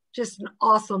a just an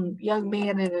awesome young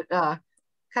man, and it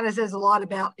kind of says a lot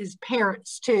about his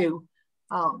parents too.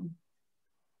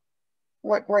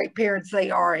 What great parents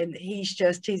they are, and he's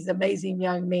an amazing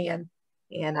young man.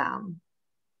 And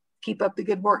keep up the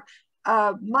good work.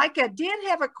 Micah did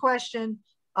have a question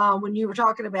when you were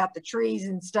talking about the trees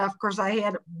and stuff. Of course, I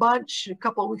had a bunch a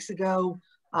couple of weeks ago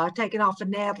taken off of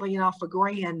Natalie and off of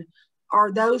Grand.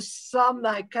 Are those some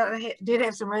that kind of did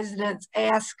have some residents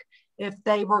ask if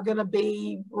they were going to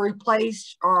be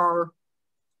replaced? Or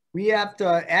we have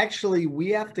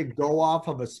to go off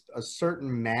of a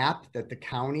certain map that the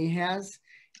county has,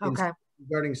 okay,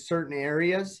 regarding certain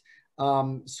areas.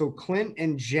 So Clint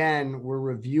and Jen were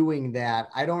reviewing that.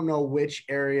 I don't know which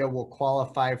area will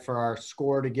qualify for our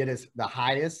score to get us the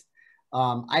highest.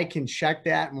 I can check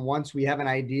that, and once we have an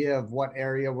idea of what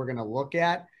area we're going to look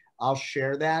at, I'll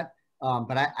share that.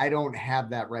 But I don't have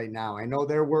that right now. I know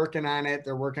they're working on it.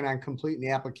 They're working on completing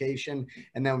the application,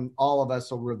 and then all of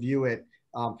us will review it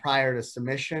prior to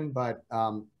submission, but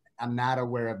I'm not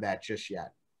aware of that just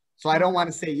yet. So I don't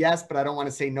want to say yes, but I don't want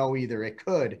to say no either. It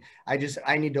could.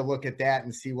 I need to look at that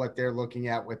and see what they're looking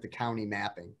at with the county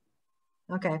mapping.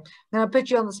 Okay. Now I'll put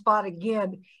you on the spot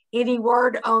again. Any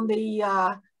word on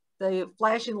the the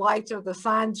flashing lights are the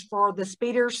signs for the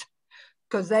speeders,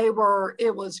 because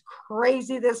it was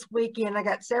crazy this weekend. I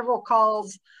got several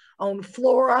calls on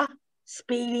Flora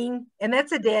speeding, and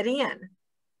that's a dead end.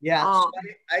 Yeah, so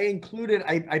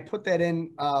I put that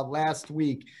in last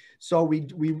week. So we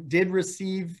did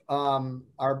receive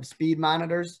our speed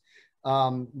monitors.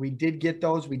 We did get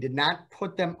those. We did not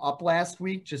put them up last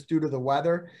week just due to the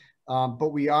weather,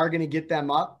 but we are going to get them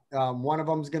up. One of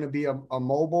them is going to be a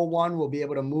mobile one. We'll be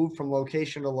able to move from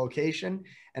location to location.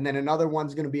 And then another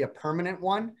one's going to be a permanent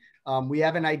one. We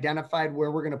haven't identified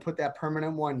where we're going to put that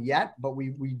permanent one yet, but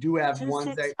we do have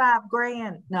ones that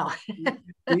 $5,000. No.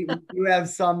 we do have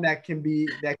some that can be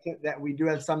that we do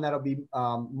have some that'll be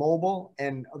mobile,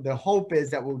 and the hope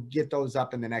is that we'll get those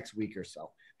up in the next week or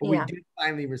so. But we did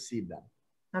finally receive them.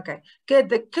 Okay, good.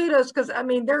 The kudos, because I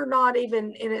mean they're not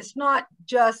even, and it's not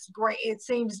just great. It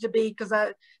seems to be, because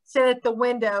I sat at the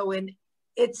window, and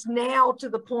it's now to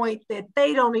the point that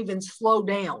they don't even slow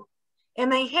down, and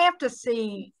they have to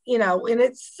see, you know, and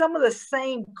it's some of the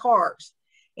same cars.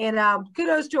 And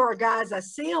kudos to our guys. I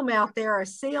see them out there. I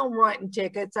see them writing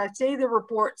tickets. I see the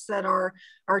reports that our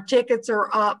tickets are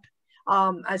up.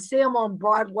 I see them on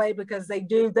Broadway, because they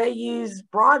use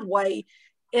Broadway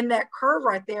in that curve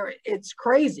right there. It's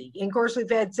crazy. And of course, we've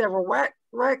had several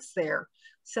wrecks there.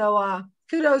 So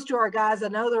kudos to our guys. I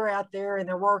know they're out there and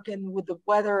they're working with the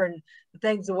weather and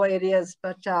things the way it is.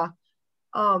 But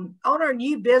on our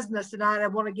new business tonight, I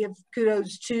want to give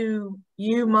kudos to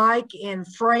you, Mike and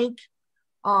Frank.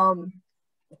 And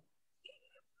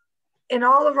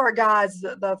all of our guys,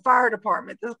 the fire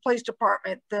department, the police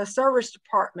department, the service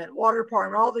department, water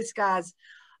department, all these guys.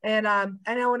 And I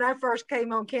know when I first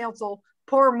came on council,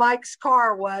 poor Mike's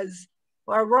car was,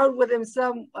 I rode with him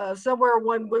somewhere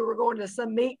when we were going to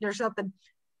some meeting or something.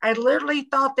 I literally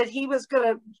thought that he was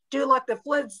going to do like the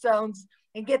Flintstones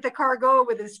and get the car going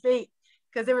with his feet,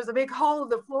 because there was a big hole in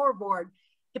the floorboard.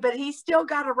 But he still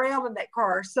got around in that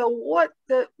car. So what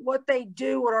they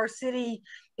do, what our city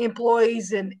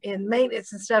employees and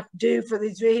maintenance and stuff do for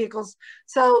these vehicles.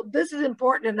 So this is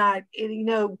important tonight. And you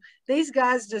know, these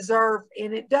guys deserve,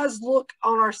 and it does look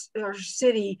on our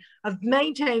city of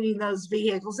maintaining those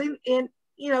vehicles. And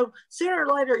you know, sooner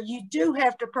or later you do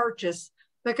have to purchase,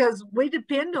 because we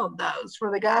depend on those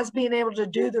for the guys being able to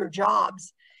do their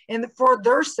jobs and for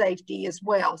their safety as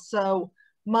well. So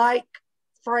Mike,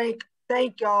 Frank,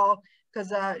 thank y'all,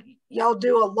 because y'all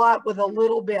do a lot with a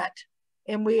little bit,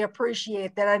 and we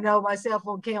appreciate that. I know myself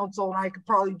on council, and I could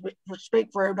probably speak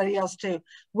for everybody else too.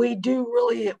 We do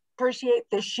really appreciate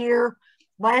this year.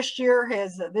 This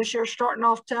year starting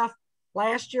off tough.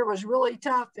 Last year was really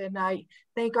tough, and I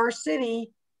think our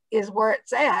city is where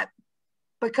it's at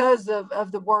because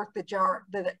of the work that y'all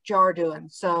are doing.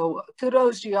 So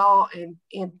kudos to y'all,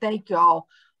 and thank y'all.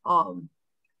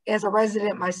 As a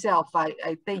resident myself,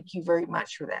 I thank you very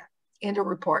much for that. End of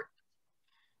report.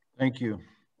 Thank you.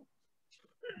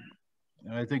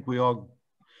 And I think we all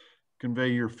convey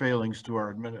your feelings to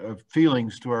our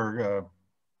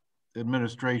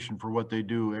administration for what they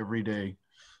do every day.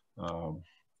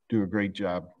 Do a great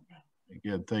job.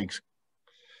 Again, thanks.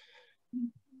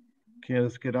 Okay,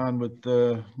 let's get on with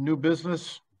the new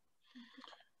business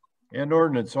and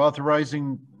ordinance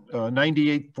authorizing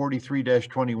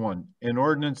 9843-21, an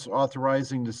ordinance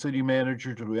authorizing the city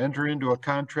manager to enter into a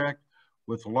contract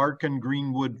with Larkin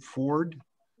Greenwood Ford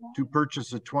to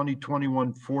purchase a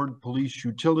 2021 Ford police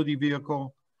utility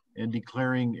vehicle and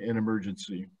declaring an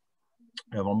emergency.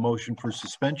 I have a motion for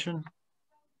suspension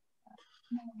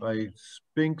by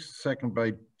Spinks, second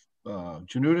by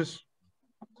Janutus.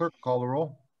 Clerk, call the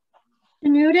roll.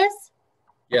 Janutus,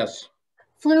 Yes.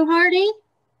 Fluharty,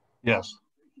 Yes.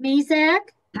 Mezak,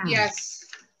 Yes.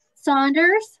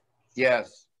 Saunders,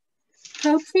 Yes.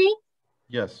 Coxey,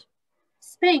 Yes.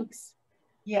 Spinks.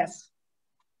 Yes.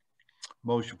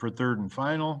 Motion for third and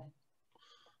final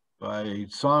by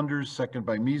Saunders, second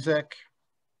by Mezak.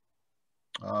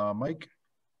 Mike?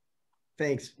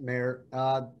 Thanks, Mayor.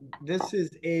 This is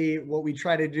what we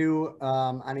try to do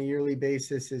on a yearly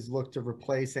basis is look to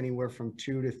replace anywhere from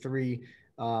 2 to 3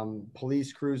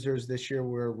 police cruisers. This year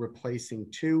we're replacing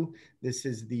 2. This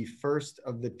is the first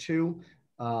of the 2.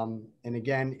 And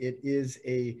again, it is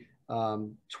a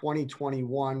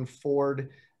 2021 Ford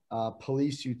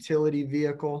police utility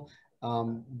vehicle.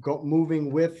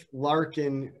 Moving with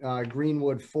Larkin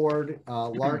Greenwood Ford.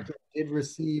 Larkin did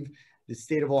receive the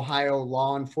state of Ohio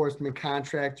law enforcement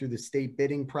contract through the state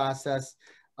bidding process.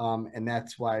 And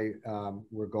that's why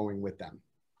we're going with them.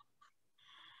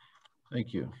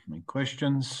 Thank you. Any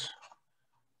questions?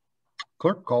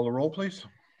 Clerk, call the roll, please.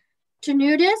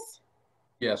 Janutus,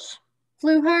 Yes.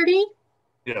 Fluharty,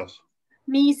 Yes.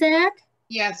 Mezak,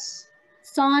 Yes.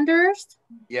 Saunders,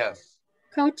 Yes.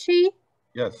 Cochi,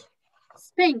 Yes.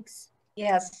 Spinks.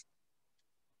 Yes.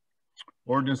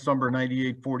 Ordinance number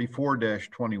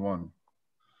 9844-21.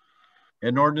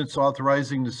 An ordinance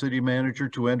authorizing the city manager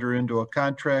to enter into a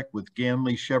contract with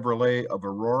Ganley Chevrolet of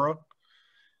Aurora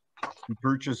to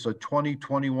purchase a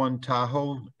 2021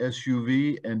 Tahoe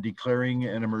SUV and declaring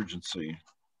an emergency.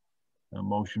 A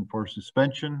motion for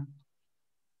suspension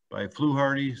by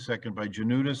Fluharty, second by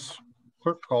Janutus.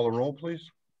 Clerk, call the roll,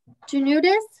 please.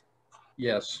 Janutus,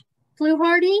 Yes.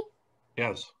 Fluharty,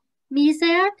 Yes.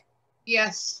 Mezak,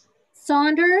 Yes.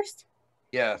 Saunders,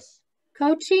 Yes.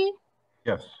 Cochi,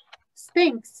 Yes.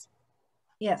 Spinks.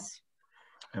 Yes.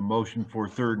 A motion for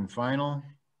third and final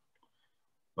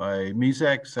by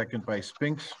Mezak, second by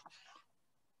Spinks.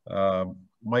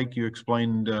 Mike, you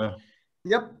explained.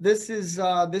 Yep, this is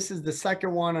the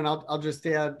second one, and I'll just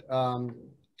add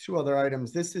two other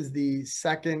items. This is the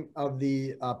second of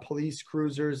the police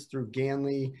cruisers through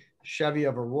Ganley Chevy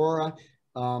of Aurora.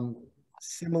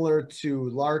 Similar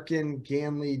to Larkin,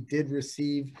 Ganley did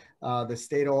receive the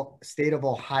state of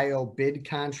Ohio bid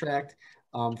contract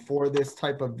for this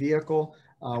type of vehicle,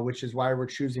 which is why we're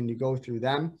choosing to go through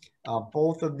them.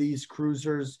 Both of these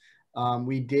cruisers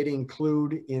we did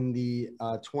include in the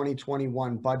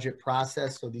 2021 budget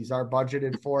process, so these are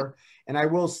budgeted for. And I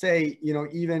will say, you know,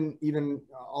 even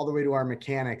all the way to our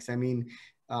mechanics, I mean,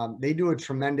 they do a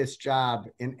tremendous job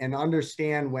and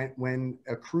understand when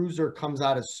a cruiser comes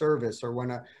out of service, or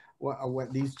when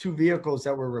these two vehicles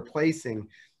that we're replacing,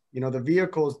 you know,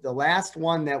 the last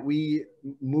one that we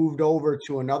moved over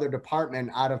to another department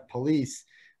out of police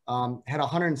had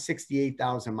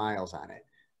 168,000 miles on it.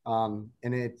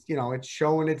 And it's, you know, it's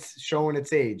showing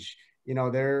its age. You know,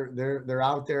 they're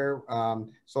out there.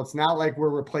 So it's not like we're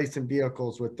replacing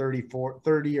vehicles with 30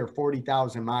 or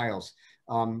 40,000 miles.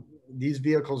 These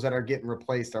vehicles that are getting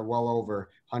replaced are well over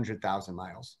 100,000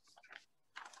 miles.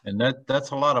 And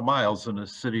that's a lot of miles in a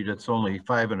city that's only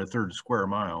 5 1/3 square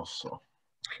miles. So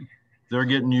they're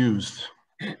getting used.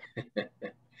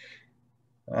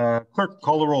 Clerk,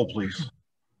 call the roll, please.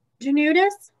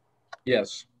 Janutus,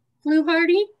 Yes.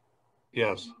 Fluharty,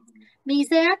 Yes.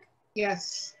 Mezak,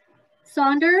 Yes.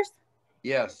 Saunders,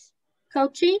 Yes.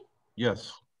 Cochi,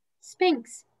 Yes.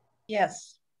 Spinks.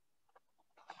 Yes.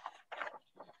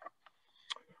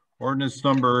 Ordinance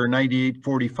number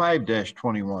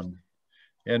 9845-21.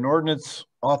 An ordinance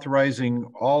authorizing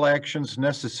all actions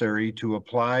necessary to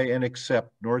apply and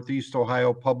accept Northeast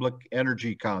Ohio Public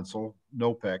Energy Council,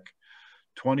 NOPEC,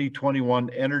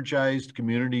 2021 Energized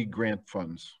Community Grant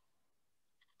Funds.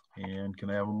 And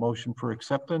can I have a motion for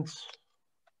acceptance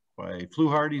by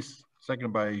Fluharty,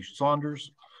 seconded by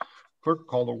Saunders? Clerk,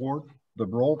 call the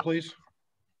roll, please.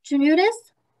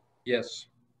 Janutus, Yes.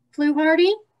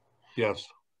 Fluharty, Yes.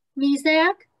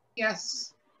 Mezak,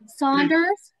 Yes.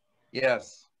 Saunders,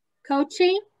 Yes.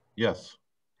 Cochi, Yes.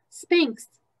 Spinks.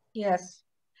 Yes.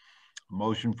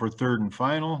 Motion for third and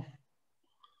final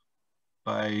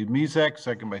by Mezak,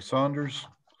 second by Saunders.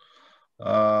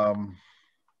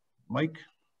 Mike?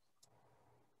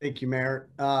 Thank you, Mayor.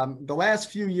 The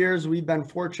last few years, we've been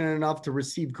fortunate enough to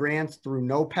receive grants through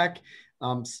NOPEC.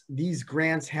 These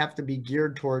grants have to be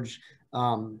geared towards,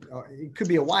 it could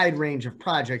be a wide range of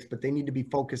projects, but they need to be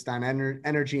focused on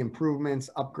energy improvements,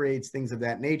 upgrades, things of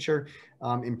that nature.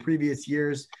 In previous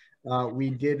years, we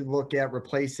did look at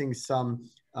replacing some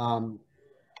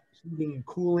heating and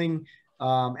cooling.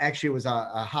 Actually, it was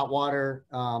a hot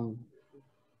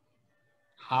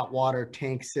water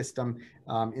tank system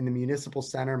in the municipal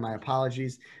center. My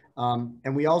apologies.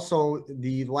 And we also,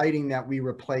 the lighting that we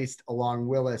replaced along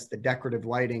Willis, the decorative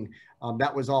lighting,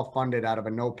 that was all funded out of a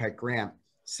NOPEC grant.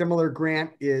 Similar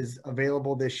grant is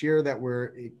available this year that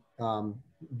we're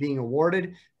being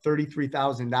awarded,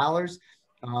 $33,000.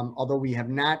 Although we have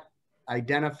not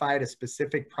identified a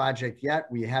specific project yet,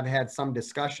 we have had some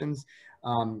discussions.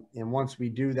 And once we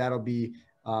do, that'll be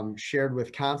shared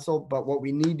with council. But what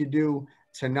we need to do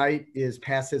tonight is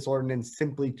pass this ordinance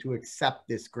simply to accept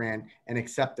this grant and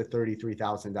accept the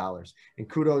 $33,000. And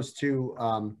kudos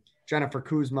to Jennifer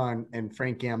Kuzma and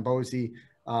Frank Gambosi,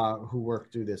 who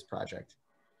worked through this project.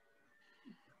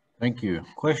 Thank you.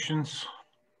 Questions?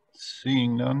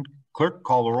 Seeing none. Clerk,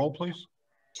 call the roll, please.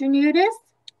 Janutus,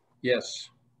 Yes.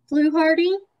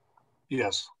 Fluharty,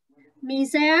 Yes.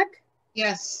 Mezak,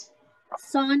 Yes.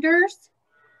 Saunders,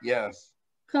 Yes.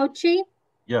 Cochi,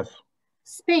 Yes.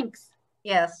 Spinks.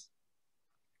 Yes.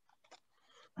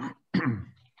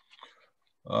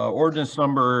 Ordinance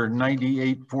number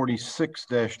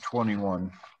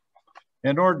 9846-21.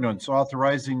 An ordinance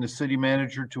authorizing the city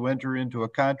manager to enter into a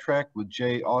contract with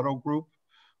J Auto Group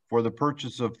for the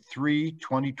purchase of 3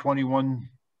 2021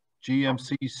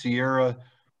 GMC Sierra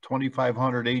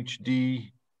 2500 HD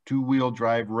two-wheel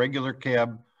drive regular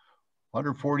cab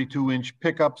 142-inch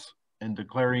pickups and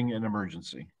declaring an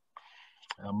emergency.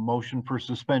 A motion for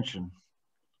suspension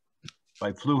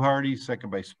by Fluharty, second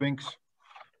by Spinks.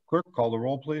 Clerk, call the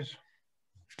roll, please.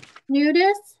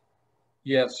 Nudis,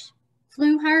 Yes.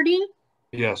 Fluharty,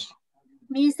 Yes.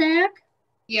 Mezak,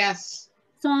 yes,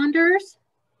 Saunders,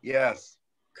 Yes.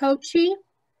 Cochi,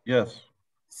 Yes.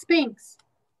 Spinks.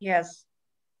 Yes.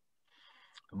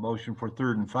 A motion for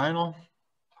third and final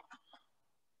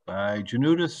by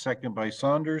Janutus, second by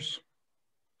Saunders.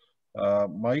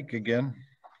 Mike, again.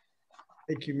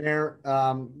 Thank you, Mayor.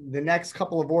 The next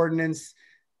couple of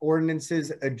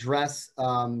ordinances address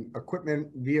equipment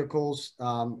vehicles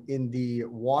in the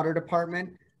water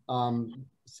department.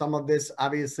 Some of this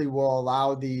obviously will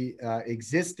allow the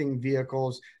existing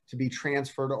vehicles to be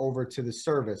transferred over to the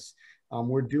service.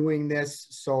 We're doing this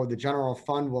so the general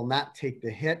fund will not take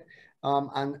the hit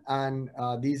on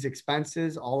these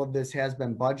expenses. All of this has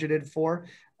been budgeted for.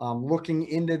 Looking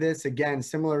into this, again,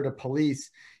 similar to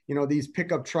police, you know, these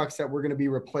pickup trucks that we're going to be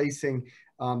replacing,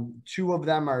 two of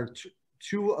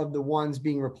the ones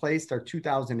being replaced are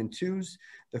 2002s.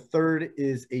 The third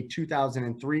is a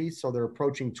 2003, so they're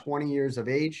approaching 20 years of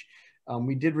age.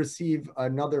 We did receive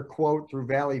another quote through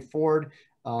Valley Ford.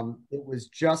 It was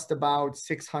just about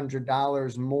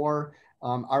 $600 more.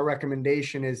 Our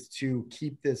recommendation is to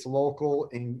keep this local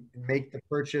and make the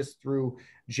purchase through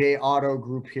J Auto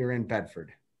Group here in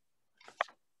Bedford.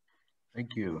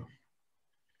 Thank you.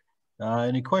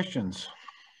 Any questions?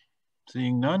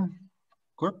 Seeing none,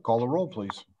 clerk, call the roll,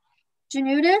 please.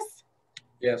 Janutus,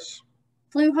 Yes.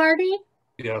 Fluharty,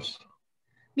 Yes.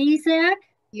 Mezak,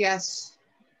 yes,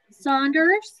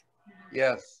 Saunders,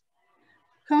 Yes.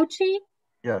 Cochi,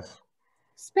 Yes.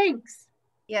 Spinks.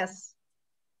 Yes.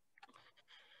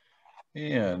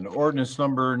 And ordinance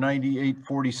number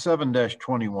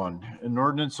 9847-21, an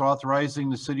ordinance authorizing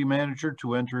the city manager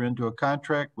to enter into a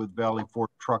contract with Valley Ford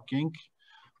Truck Inc.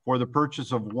 for the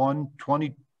purchase of one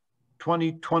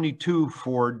 2022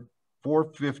 Ford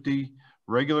 450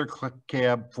 regular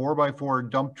cab 4x4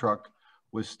 dump truck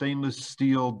with stainless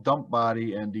steel dump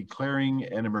body and declaring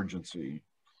an emergency.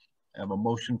 I have a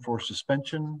motion for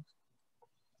suspension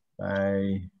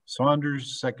by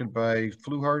Saunders, second by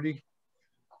Fluharty.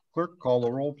 Clerk, call the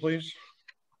roll, please.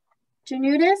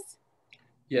 Janutus,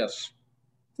 Yes.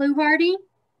 Fluharty,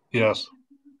 Yes.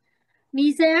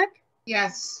 Mezak,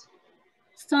 yes,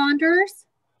 Saunders,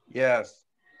 Yes.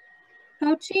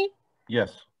 Cochi,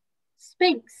 Yes.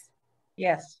 Spinks.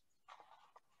 Yes.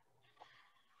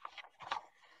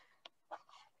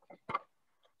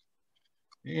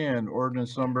 And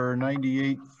ordinance number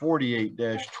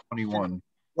 9848-21.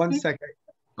 1 second.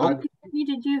 You need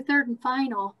to do third and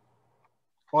final.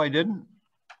 Oh, I didn't?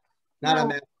 Not No. on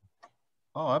that.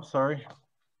 Oh, I'm sorry.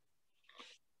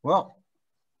 Well,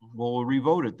 we'll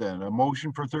revote it then. A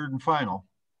motion for third and final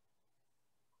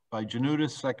by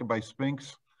Janutus, second by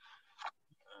Spinks.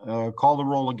 Call the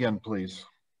roll again, please.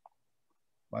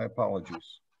 My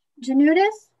apologies.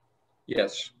 Janutus,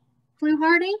 Yes.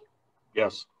 Fluharty,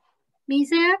 Yes.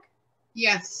 Mezak,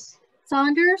 yes,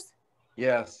 Saunders,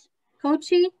 Yes.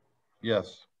 Cochi,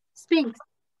 Yes. Spinks.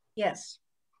 Yes.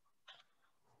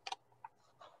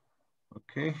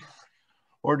 Okay.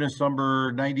 Ordinance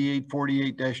number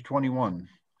 9848-21.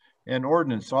 An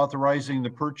ordinance authorizing the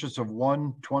purchase of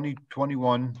one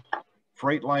 2021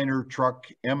 Freightliner truck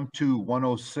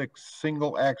M2-106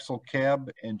 single axle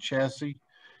cab and chassis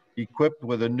equipped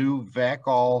with a new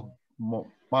VAC-all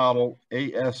model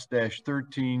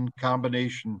AS-13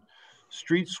 combination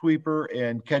street sweeper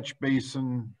and catch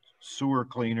basin sewer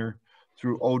cleaner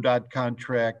through ODOT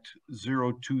contract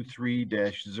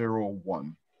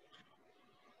 023-01.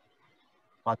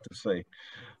 Lot to say.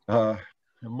 A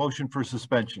motion for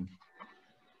suspension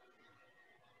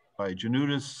by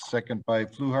Janutus, second by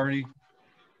Fluharty.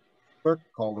 Clerk,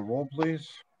 call the roll, please.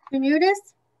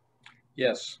 Janutus,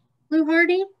 Yes.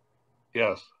 Fluharty,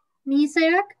 Yes.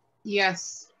 Mezak,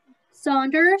 yes,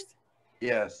 Saunders,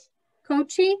 Yes.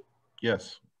 Cochi,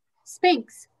 Yes.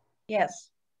 Spinks. Yes.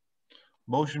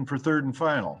 Motion for third and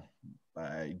final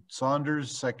by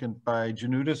Saunders, second by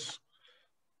Janutus.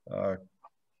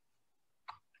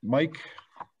 Mike?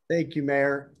 Thank you,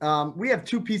 Mayor. We have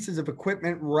two pieces of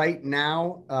equipment right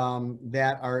now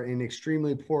that are in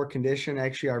extremely poor condition.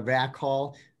 Actually, our vac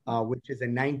haul, which is a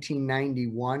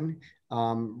 1991,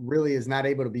 really is not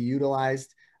able to be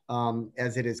utilized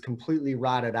as it is completely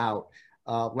rotted out.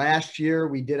 Last year,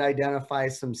 we did identify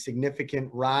some significant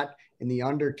rot in the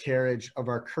undercarriage of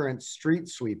our current street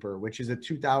sweeper, which is a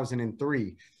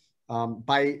 2003.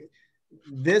 By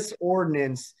this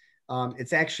ordinance,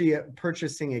 it's actually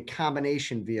purchasing a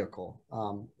combination vehicle,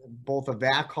 both a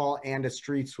vac haul and a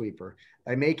street sweeper.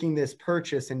 By making this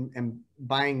purchase and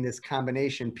buying this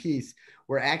combination piece,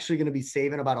 we're actually going to be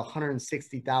saving about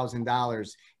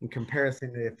 $160,000 in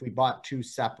comparison to if we bought two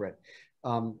separate.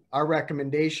 Our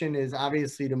recommendation is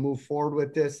obviously to move forward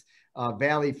with this.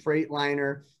 Valley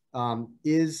Freightliner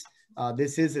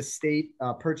this is a state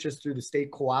purchase through the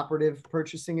state cooperative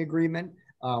purchasing agreement,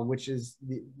 which is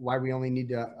why we only need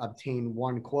to obtain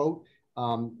one quote.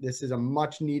 This is a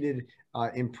much needed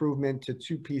improvement to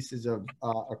two pieces of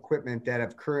equipment that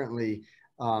have currently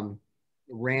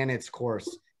ran its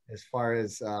course as far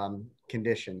as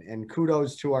condition. And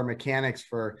kudos to our mechanics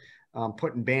for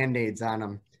putting Band-Aids on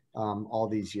them all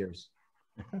these years.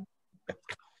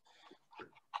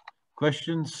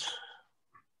 Questions?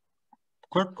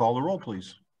 Clerk, call the roll,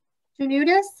 please.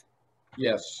 Janutus,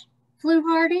 Yes.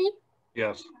 Fluharty,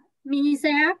 Yes.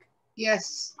 Mizek,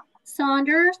 Yes.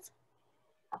 Saunders,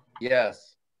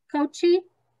 Yes. Cochi,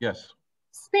 Yes.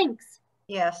 Spinks.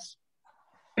 Yes.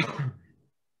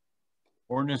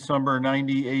 Ordinance number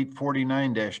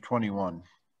 9849-21.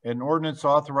 An ordinance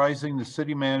authorizing the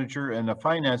city manager and the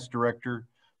finance director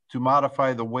to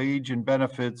modify the wage and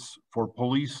benefits for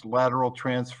police lateral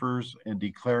transfers and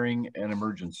declaring an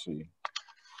emergency.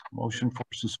 Motion for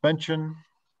suspension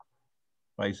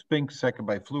by Spinks, second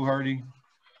by Fluharty.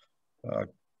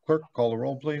 Clerk, call the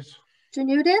roll, please.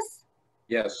 Janutus,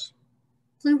 Yes.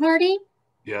 Fluharty,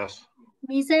 Yes.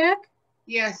 Mizek,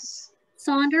 Yes.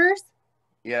 Saunders,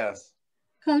 Yes.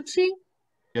 Cochi,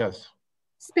 Yes.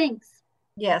 Spinks.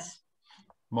 Yes.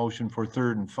 Motion for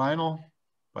third and final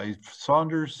by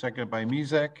Saunders, second by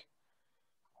Mizek.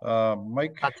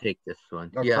 Mike? I'll take this one.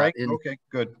 Frank? Okay,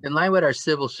 good. In line with our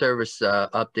civil service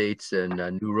updates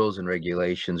and new rules and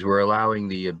regulations, we're allowing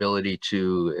the ability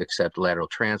to accept lateral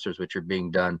transfers, which are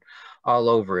being done all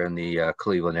over in the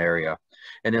Cleveland area.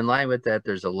 And in line with that,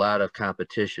 there's a lot of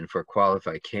competition for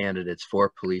qualified candidates for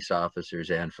police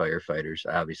officers and firefighters,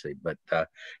 obviously. But at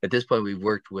this point, we've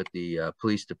worked with the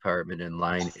police department in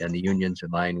line and the unions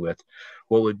in line with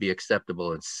what would be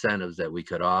acceptable incentives that we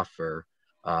could offer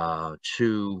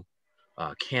to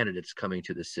candidates coming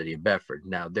to the city of Bedford.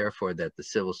 Now, therefore, that the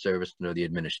civil service or the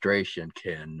administration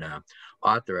can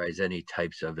authorize any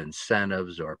types of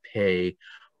incentives or pay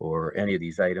or any of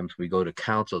these items. We go to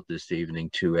council this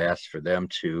evening to ask for them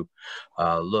to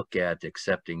look at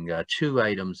accepting two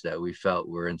items that we felt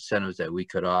were incentives that we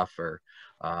could offer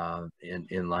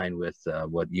in line with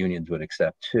what unions would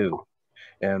accept too.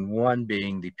 And one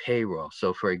being the payroll.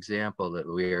 So for example, that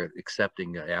we are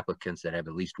accepting applicants that have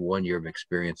at least 1 year of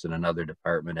experience in another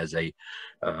department as a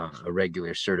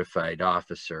regular certified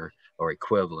officer or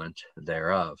equivalent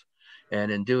thereof. And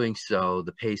in doing so,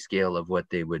 the pay scale of what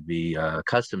they would be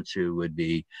accustomed to would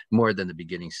be more than the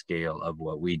beginning scale of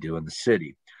what we do in the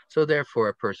city. So therefore,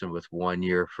 a person with 1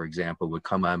 year, for example, would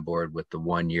come on board with the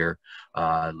 1 year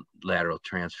lateral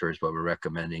transfers, what we're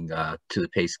recommending to the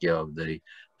pay scale of the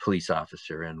police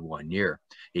officer in 1 year.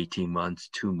 18 months,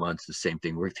 2 months, the same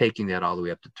thing. We're taking that all the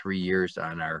way up to 3 years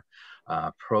on our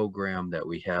program that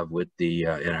we have with the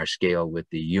in our scale with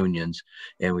the unions,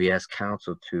 and we ask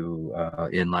council to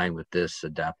in line with this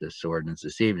adopt this ordinance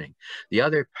this evening. The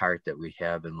other part that we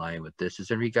have in line with this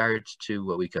is in regards to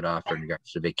what we could offer in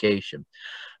regards to vacation.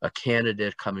 A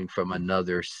candidate coming from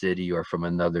another city or from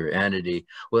another entity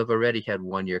will have already had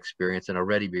 1 year experience and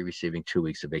already be receiving 2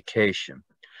 weeks of vacation.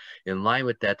 In line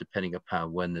with that, depending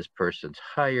upon when this person's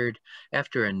hired,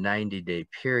 after a 90-day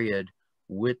period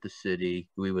with the city,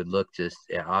 we would look to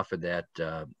offer that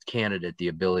candidate the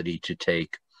ability to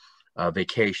take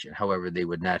vacation. However, they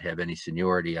would not have any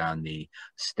seniority on the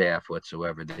staff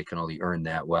whatsoever. They can only earn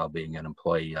that while being an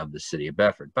employee of the city of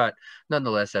Bedford. But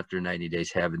nonetheless, after 90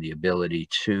 days, having the ability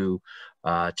to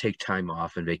take time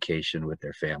off and vacation with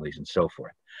their families and so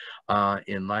forth.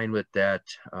 In line with that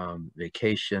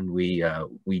vacation, we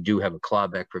do have a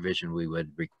clawback provision. We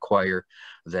would require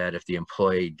that if the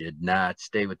employee did not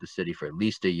stay with the city for at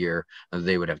least a year,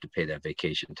 they would have to pay that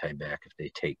vacation time back if they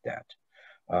take that.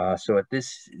 So at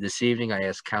this evening, I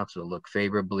ask council to look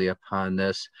favorably upon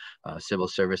this. Civil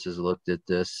Services looked at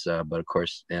this, but of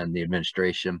course, and the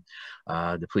administration,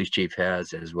 the police chief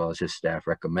has, as well as his staff,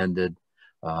 recommended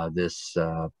this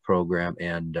program,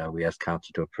 and we ask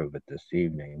council to approve it this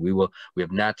evening. We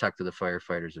have not talked to the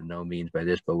firefighters in no means by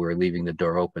this, but we're leaving the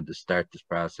door open to start this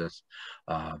process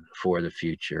for the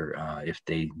future if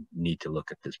they need to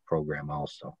look at this program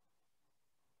also.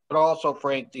 But also,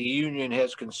 Frank, the union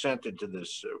has consented to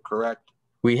this, correct?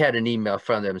 We had an email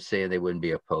from them saying they wouldn't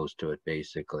be opposed to it,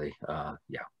 basically.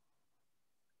 Yeah.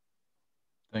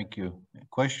 Thank you.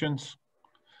 Questions?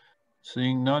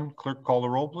 Seeing none, clerk call the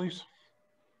roll, please.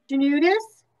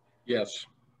 Janutus, Yes.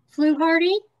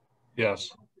 Fluharty, Yes.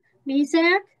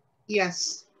 Mezak,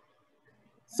 Yes.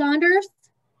 Saunders,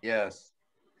 Yes.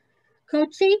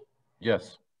 Cochi,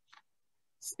 Yes.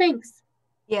 Spinks.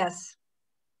 Yes.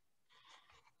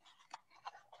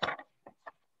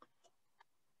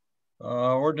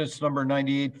 Ordinance number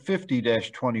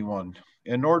 9850-21.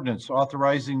 An ordinance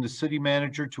authorizing the city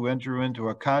manager to enter into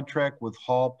a contract with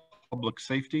Hall Public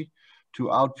Safety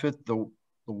to outfit the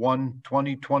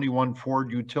 2021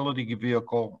 Ford utility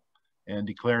vehicle and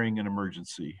declaring an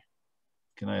emergency.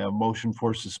 Can I have a motion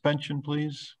for suspension,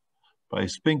 please? By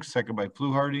Spinks, second by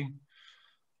Fluharty.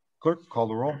 Clerk, call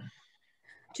the roll.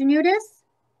 Janutus,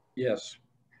 Yes.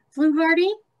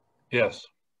 Fluharty, Yes.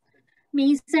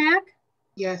 Mezak,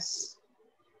 Yes.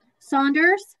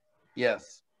 Saunders,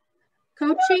 Yes.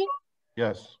 Cochi,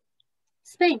 Yes.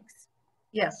 Spinks.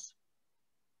 Yes.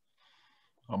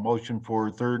 A motion for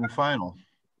third and final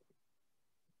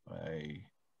by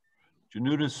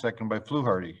Janutus, second by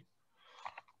Fluharty.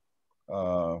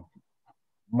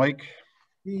 Mike.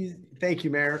 Thank you,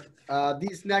 Mayor.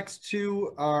 These next two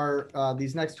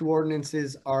ordinances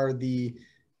are the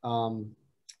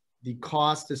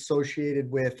cost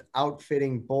associated with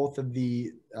outfitting both of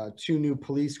the two new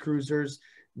police cruisers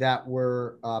that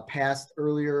were passed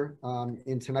earlier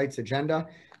in tonight's agenda.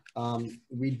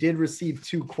 We did receive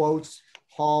two quotes.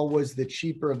 Hall was the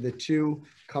cheaper of the two,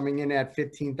 coming in at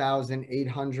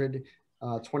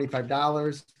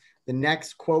 $15,825. The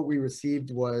next quote we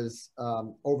received was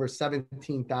over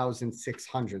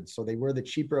 $17,600. So they were the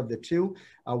cheaper of the two.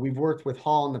 We've worked with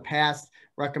Hall in the past,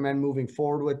 recommend moving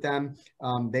forward with them.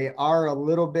 They are a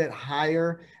little bit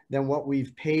higher than what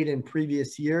we've paid in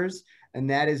previous years. And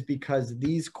that is because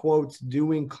these quotes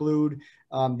do include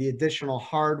the additional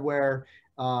hardware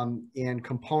and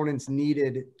components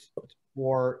needed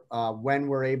for when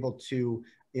we're able to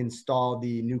install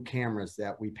the new cameras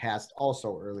that we passed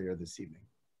also earlier this evening.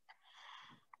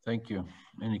 Thank you.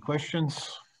 Any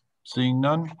questions? Seeing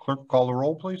none, clerk call the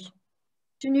roll, please.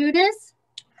 Janutus,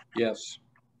 Yes.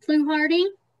 Fluharty,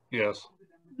 Yes.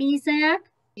 Mezak,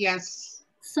 Yes.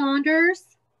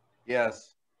 Saunders,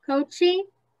 Yes. Cochi,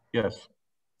 Yes.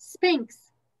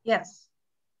 Spinks. Yes.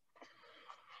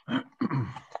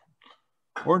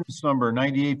 Ordinance number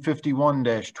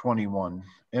 9851-21.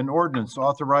 An ordinance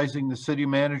authorizing the city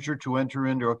manager to enter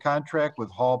into a contract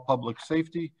with Hall Public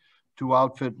Safety to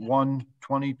outfit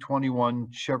 2021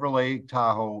 Chevrolet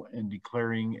Tahoe and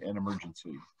declaring an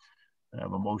emergency. I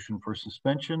have a motion for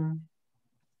suspension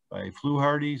by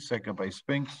Fluharty, second by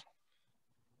Spinks.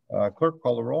 Clerk,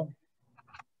 call the roll.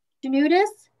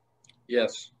 Janutus,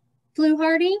 Yes.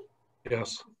 Fluharty,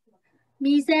 Yes.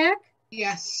 Mezak,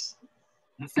 Yes.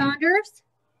 Saunders,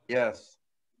 Yes.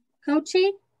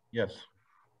 Cochi, Yes.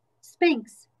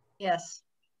 Spinks. Yes.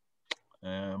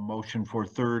 Motion for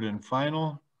third and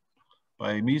final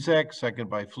by Mezak, second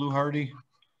by Fluharty.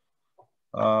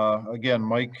 Again,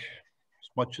 Mike, as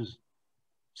much as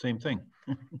same thing.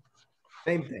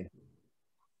 Same thing.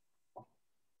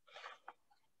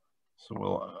 So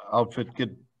we'll outfit,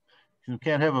 you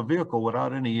can't have a vehicle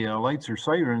without any lights or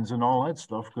sirens and all that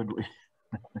stuff, could we?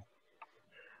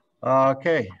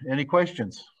 Okay, any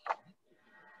questions?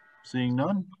 Seeing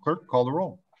none, clerk, call the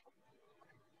roll.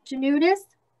 Janutus,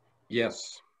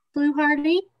 Yes.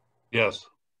 Fluharty, Yes.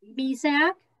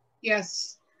 Mezak,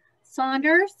 Yes.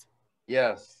 Saunders,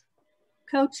 Yes.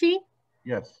 Cochi,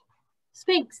 Yes.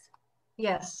 Spinks.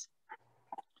 Yes.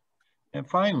 And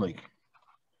finally,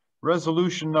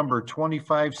 resolution number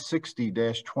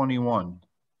 2560-21.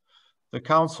 The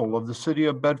Council of the City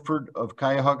of Bedford of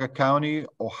Cuyahoga County,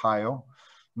 Ohio,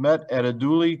 met at a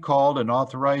duly called and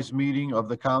authorized meeting of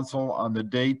the council on the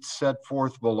date set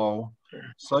forth below,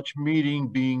 such meeting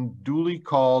being duly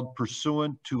called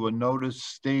pursuant to a notice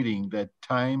stating that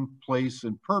time, place,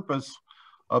 and purpose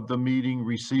of the meeting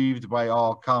received by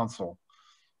all council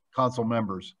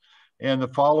members. And the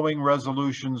following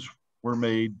resolutions were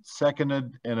made,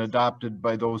 seconded, and adopted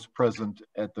by those present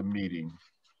at the meeting.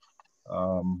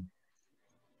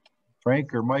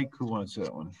 Frank or Mike, who wants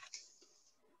that one?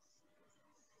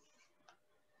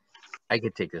 I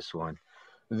could take this one.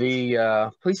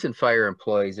 The police and fire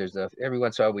employees, every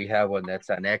once in a while we have one that's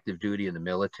on active duty in the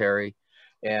military.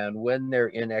 And when they're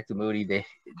in active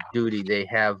duty, they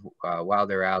have, while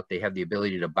they're out, they have the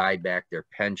ability to buy back their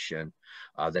pension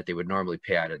that they would normally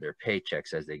pay out of their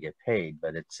paychecks as they get paid,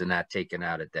 but it's not taken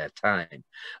out at that time.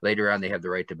 Later on, they have the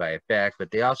right to buy it back,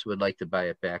 but they also would like to buy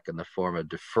it back in the form of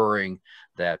deferring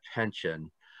that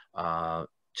pension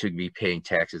to be paying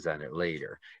taxes on it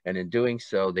later. And in doing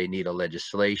so, they need a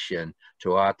legislation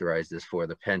to authorize this for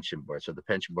the pension board. So the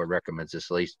pension board recommends this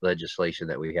legislation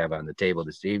that we have on the table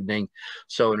this evening.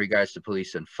 So in regards to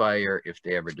police and fire, if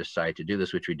they ever decide to do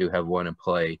this, which we do have one in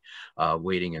play,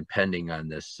 waiting and pending on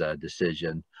this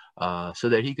decision, so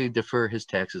that he could defer his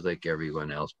taxes like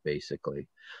everyone else, basically,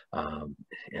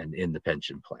 and in the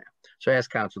pension plan. So I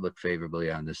ask council to look favorably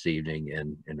on this evening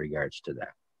in regards to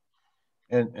that.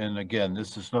 And again,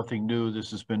 this is nothing new.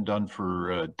 This has been done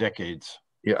for decades.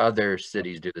 Yeah, other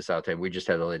cities do this all the time. We just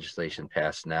had the legislation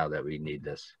passed now that we need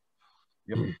this.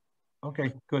 Yep.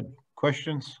 Okay, good.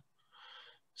 Questions?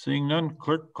 Seeing none,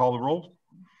 clerk, call the roll.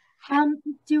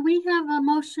 Do we have a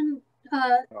motion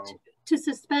to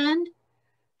suspend?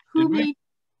 Who Did we? made?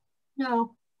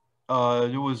 No.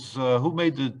 It was who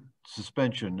made the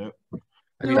suspension?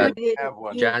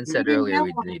 John said earlier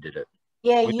we needed it.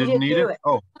 Yeah, we you didn't need it.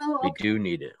 Oh, okay. We do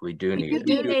need it. We do need You it.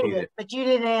 do need it, but you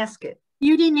didn't ask it.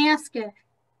 You didn't ask it.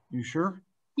 you sure?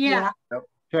 Yeah. Yep.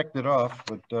 Checked it off,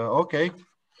 but okay.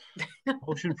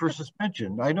 Motion for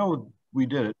suspension. I know we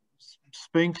did it.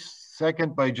 Spinks,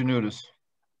 second by Janutus.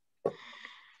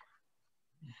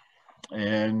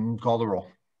 And call the roll.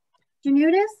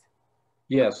 Janutus,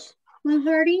 Yes.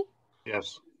 Fluharty,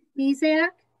 Yes.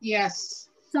 Mezak, Yes.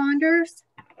 Saunders,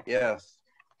 Yes.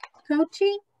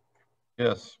 Cochi,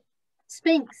 Yes.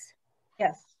 Spinks.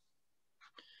 Yes.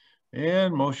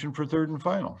 And motion for third and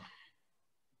final.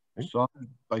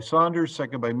 By Saunders,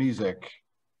 second by Mezek.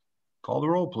 Call the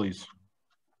roll, please.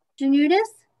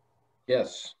 Janutus,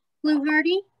 Yes.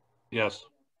 Fluharty, Yes.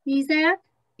 Mezak,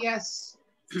 Yes.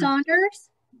 Saunders,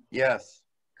 Yes.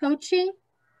 Cochi,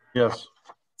 Yes.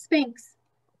 Spinks.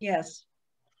 Yes.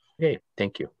 Okay,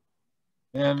 thank you.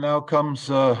 And now comes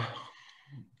the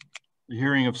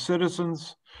hearing of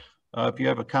citizens. If you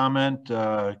have a comment,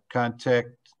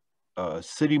 contact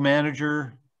city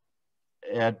manager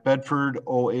at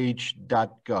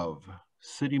bedfordoh.gov.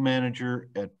 City manager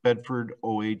at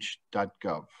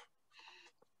bedfordoh.gov.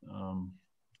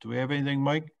 Do we have anything,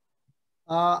 Mike?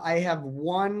 I have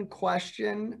one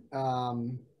question.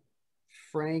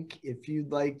 Frank, if you'd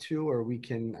like to, or I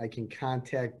can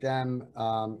contact them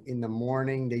in the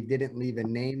morning. They didn't leave a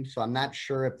name, so I'm not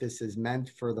sure if this is meant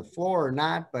for the floor or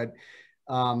not, but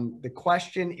the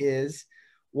question is,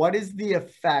 what is the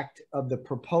effect of the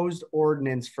proposed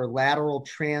ordinance for lateral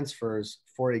transfers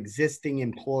for existing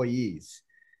employees?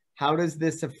 How does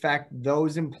this affect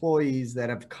those employees that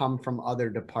have come from other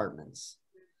departments?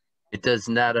 It does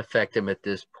not affect them at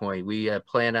this point. We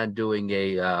plan on doing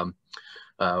a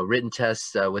written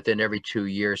test within every 2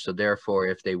 years. So therefore,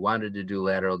 if they wanted to do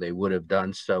lateral, they would have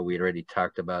done so. We already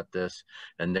talked about this,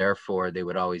 and therefore they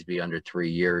would always be under 3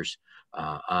 years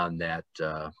on that,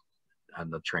 on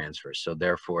the transfer. So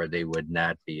therefore they would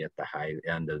not be at the high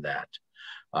end of that.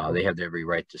 They have every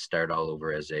right to start all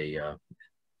over as a,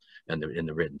 in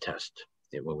the written test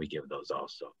when we give those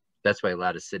also. That's why a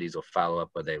lot of cities will follow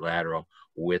up with a lateral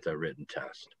with a written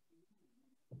test.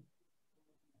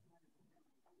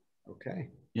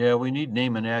 Okay. Yeah, we need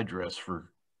name and address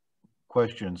for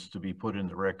questions to be put in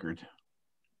the record.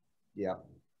 Yeah.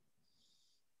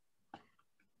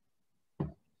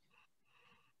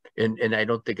 And I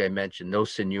don't think I mentioned no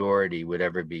seniority would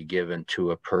ever be given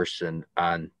to a person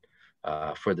on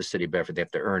for the city of Bedford. They have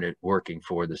to earn it working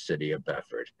for the city of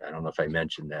Bedford. I don't know if I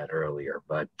mentioned that earlier,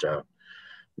 but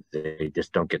they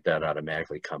just don't get that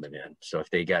automatically coming in. So if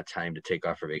they got time to take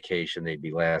off for vacation, they'd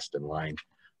be last in line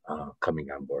coming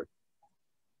on board.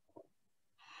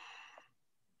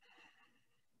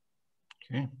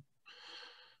 Okay.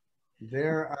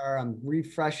 I'm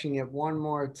refreshing it one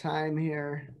more time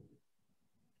here.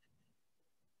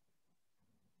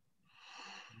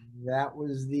 That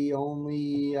was the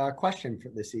only question for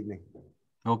this evening.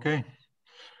 Okay.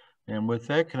 And with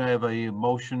that, can I have a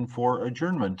motion for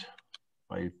adjournment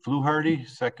by Fluharty,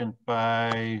 second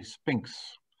by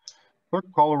Spinks? Clerk,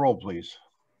 call the roll, please.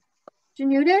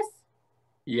 Janutus,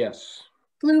 Yes.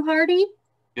 Fluharty,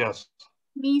 Yes.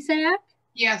 Mezak,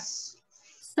 Yes.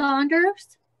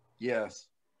 Saunders, Yes.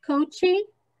 Cochi,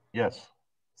 Yes.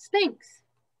 Spinks.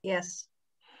 Yes.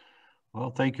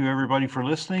 Well, thank you everybody for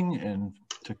listening, and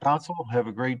to council, have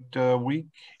a great week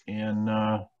and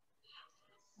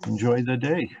enjoy the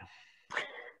day.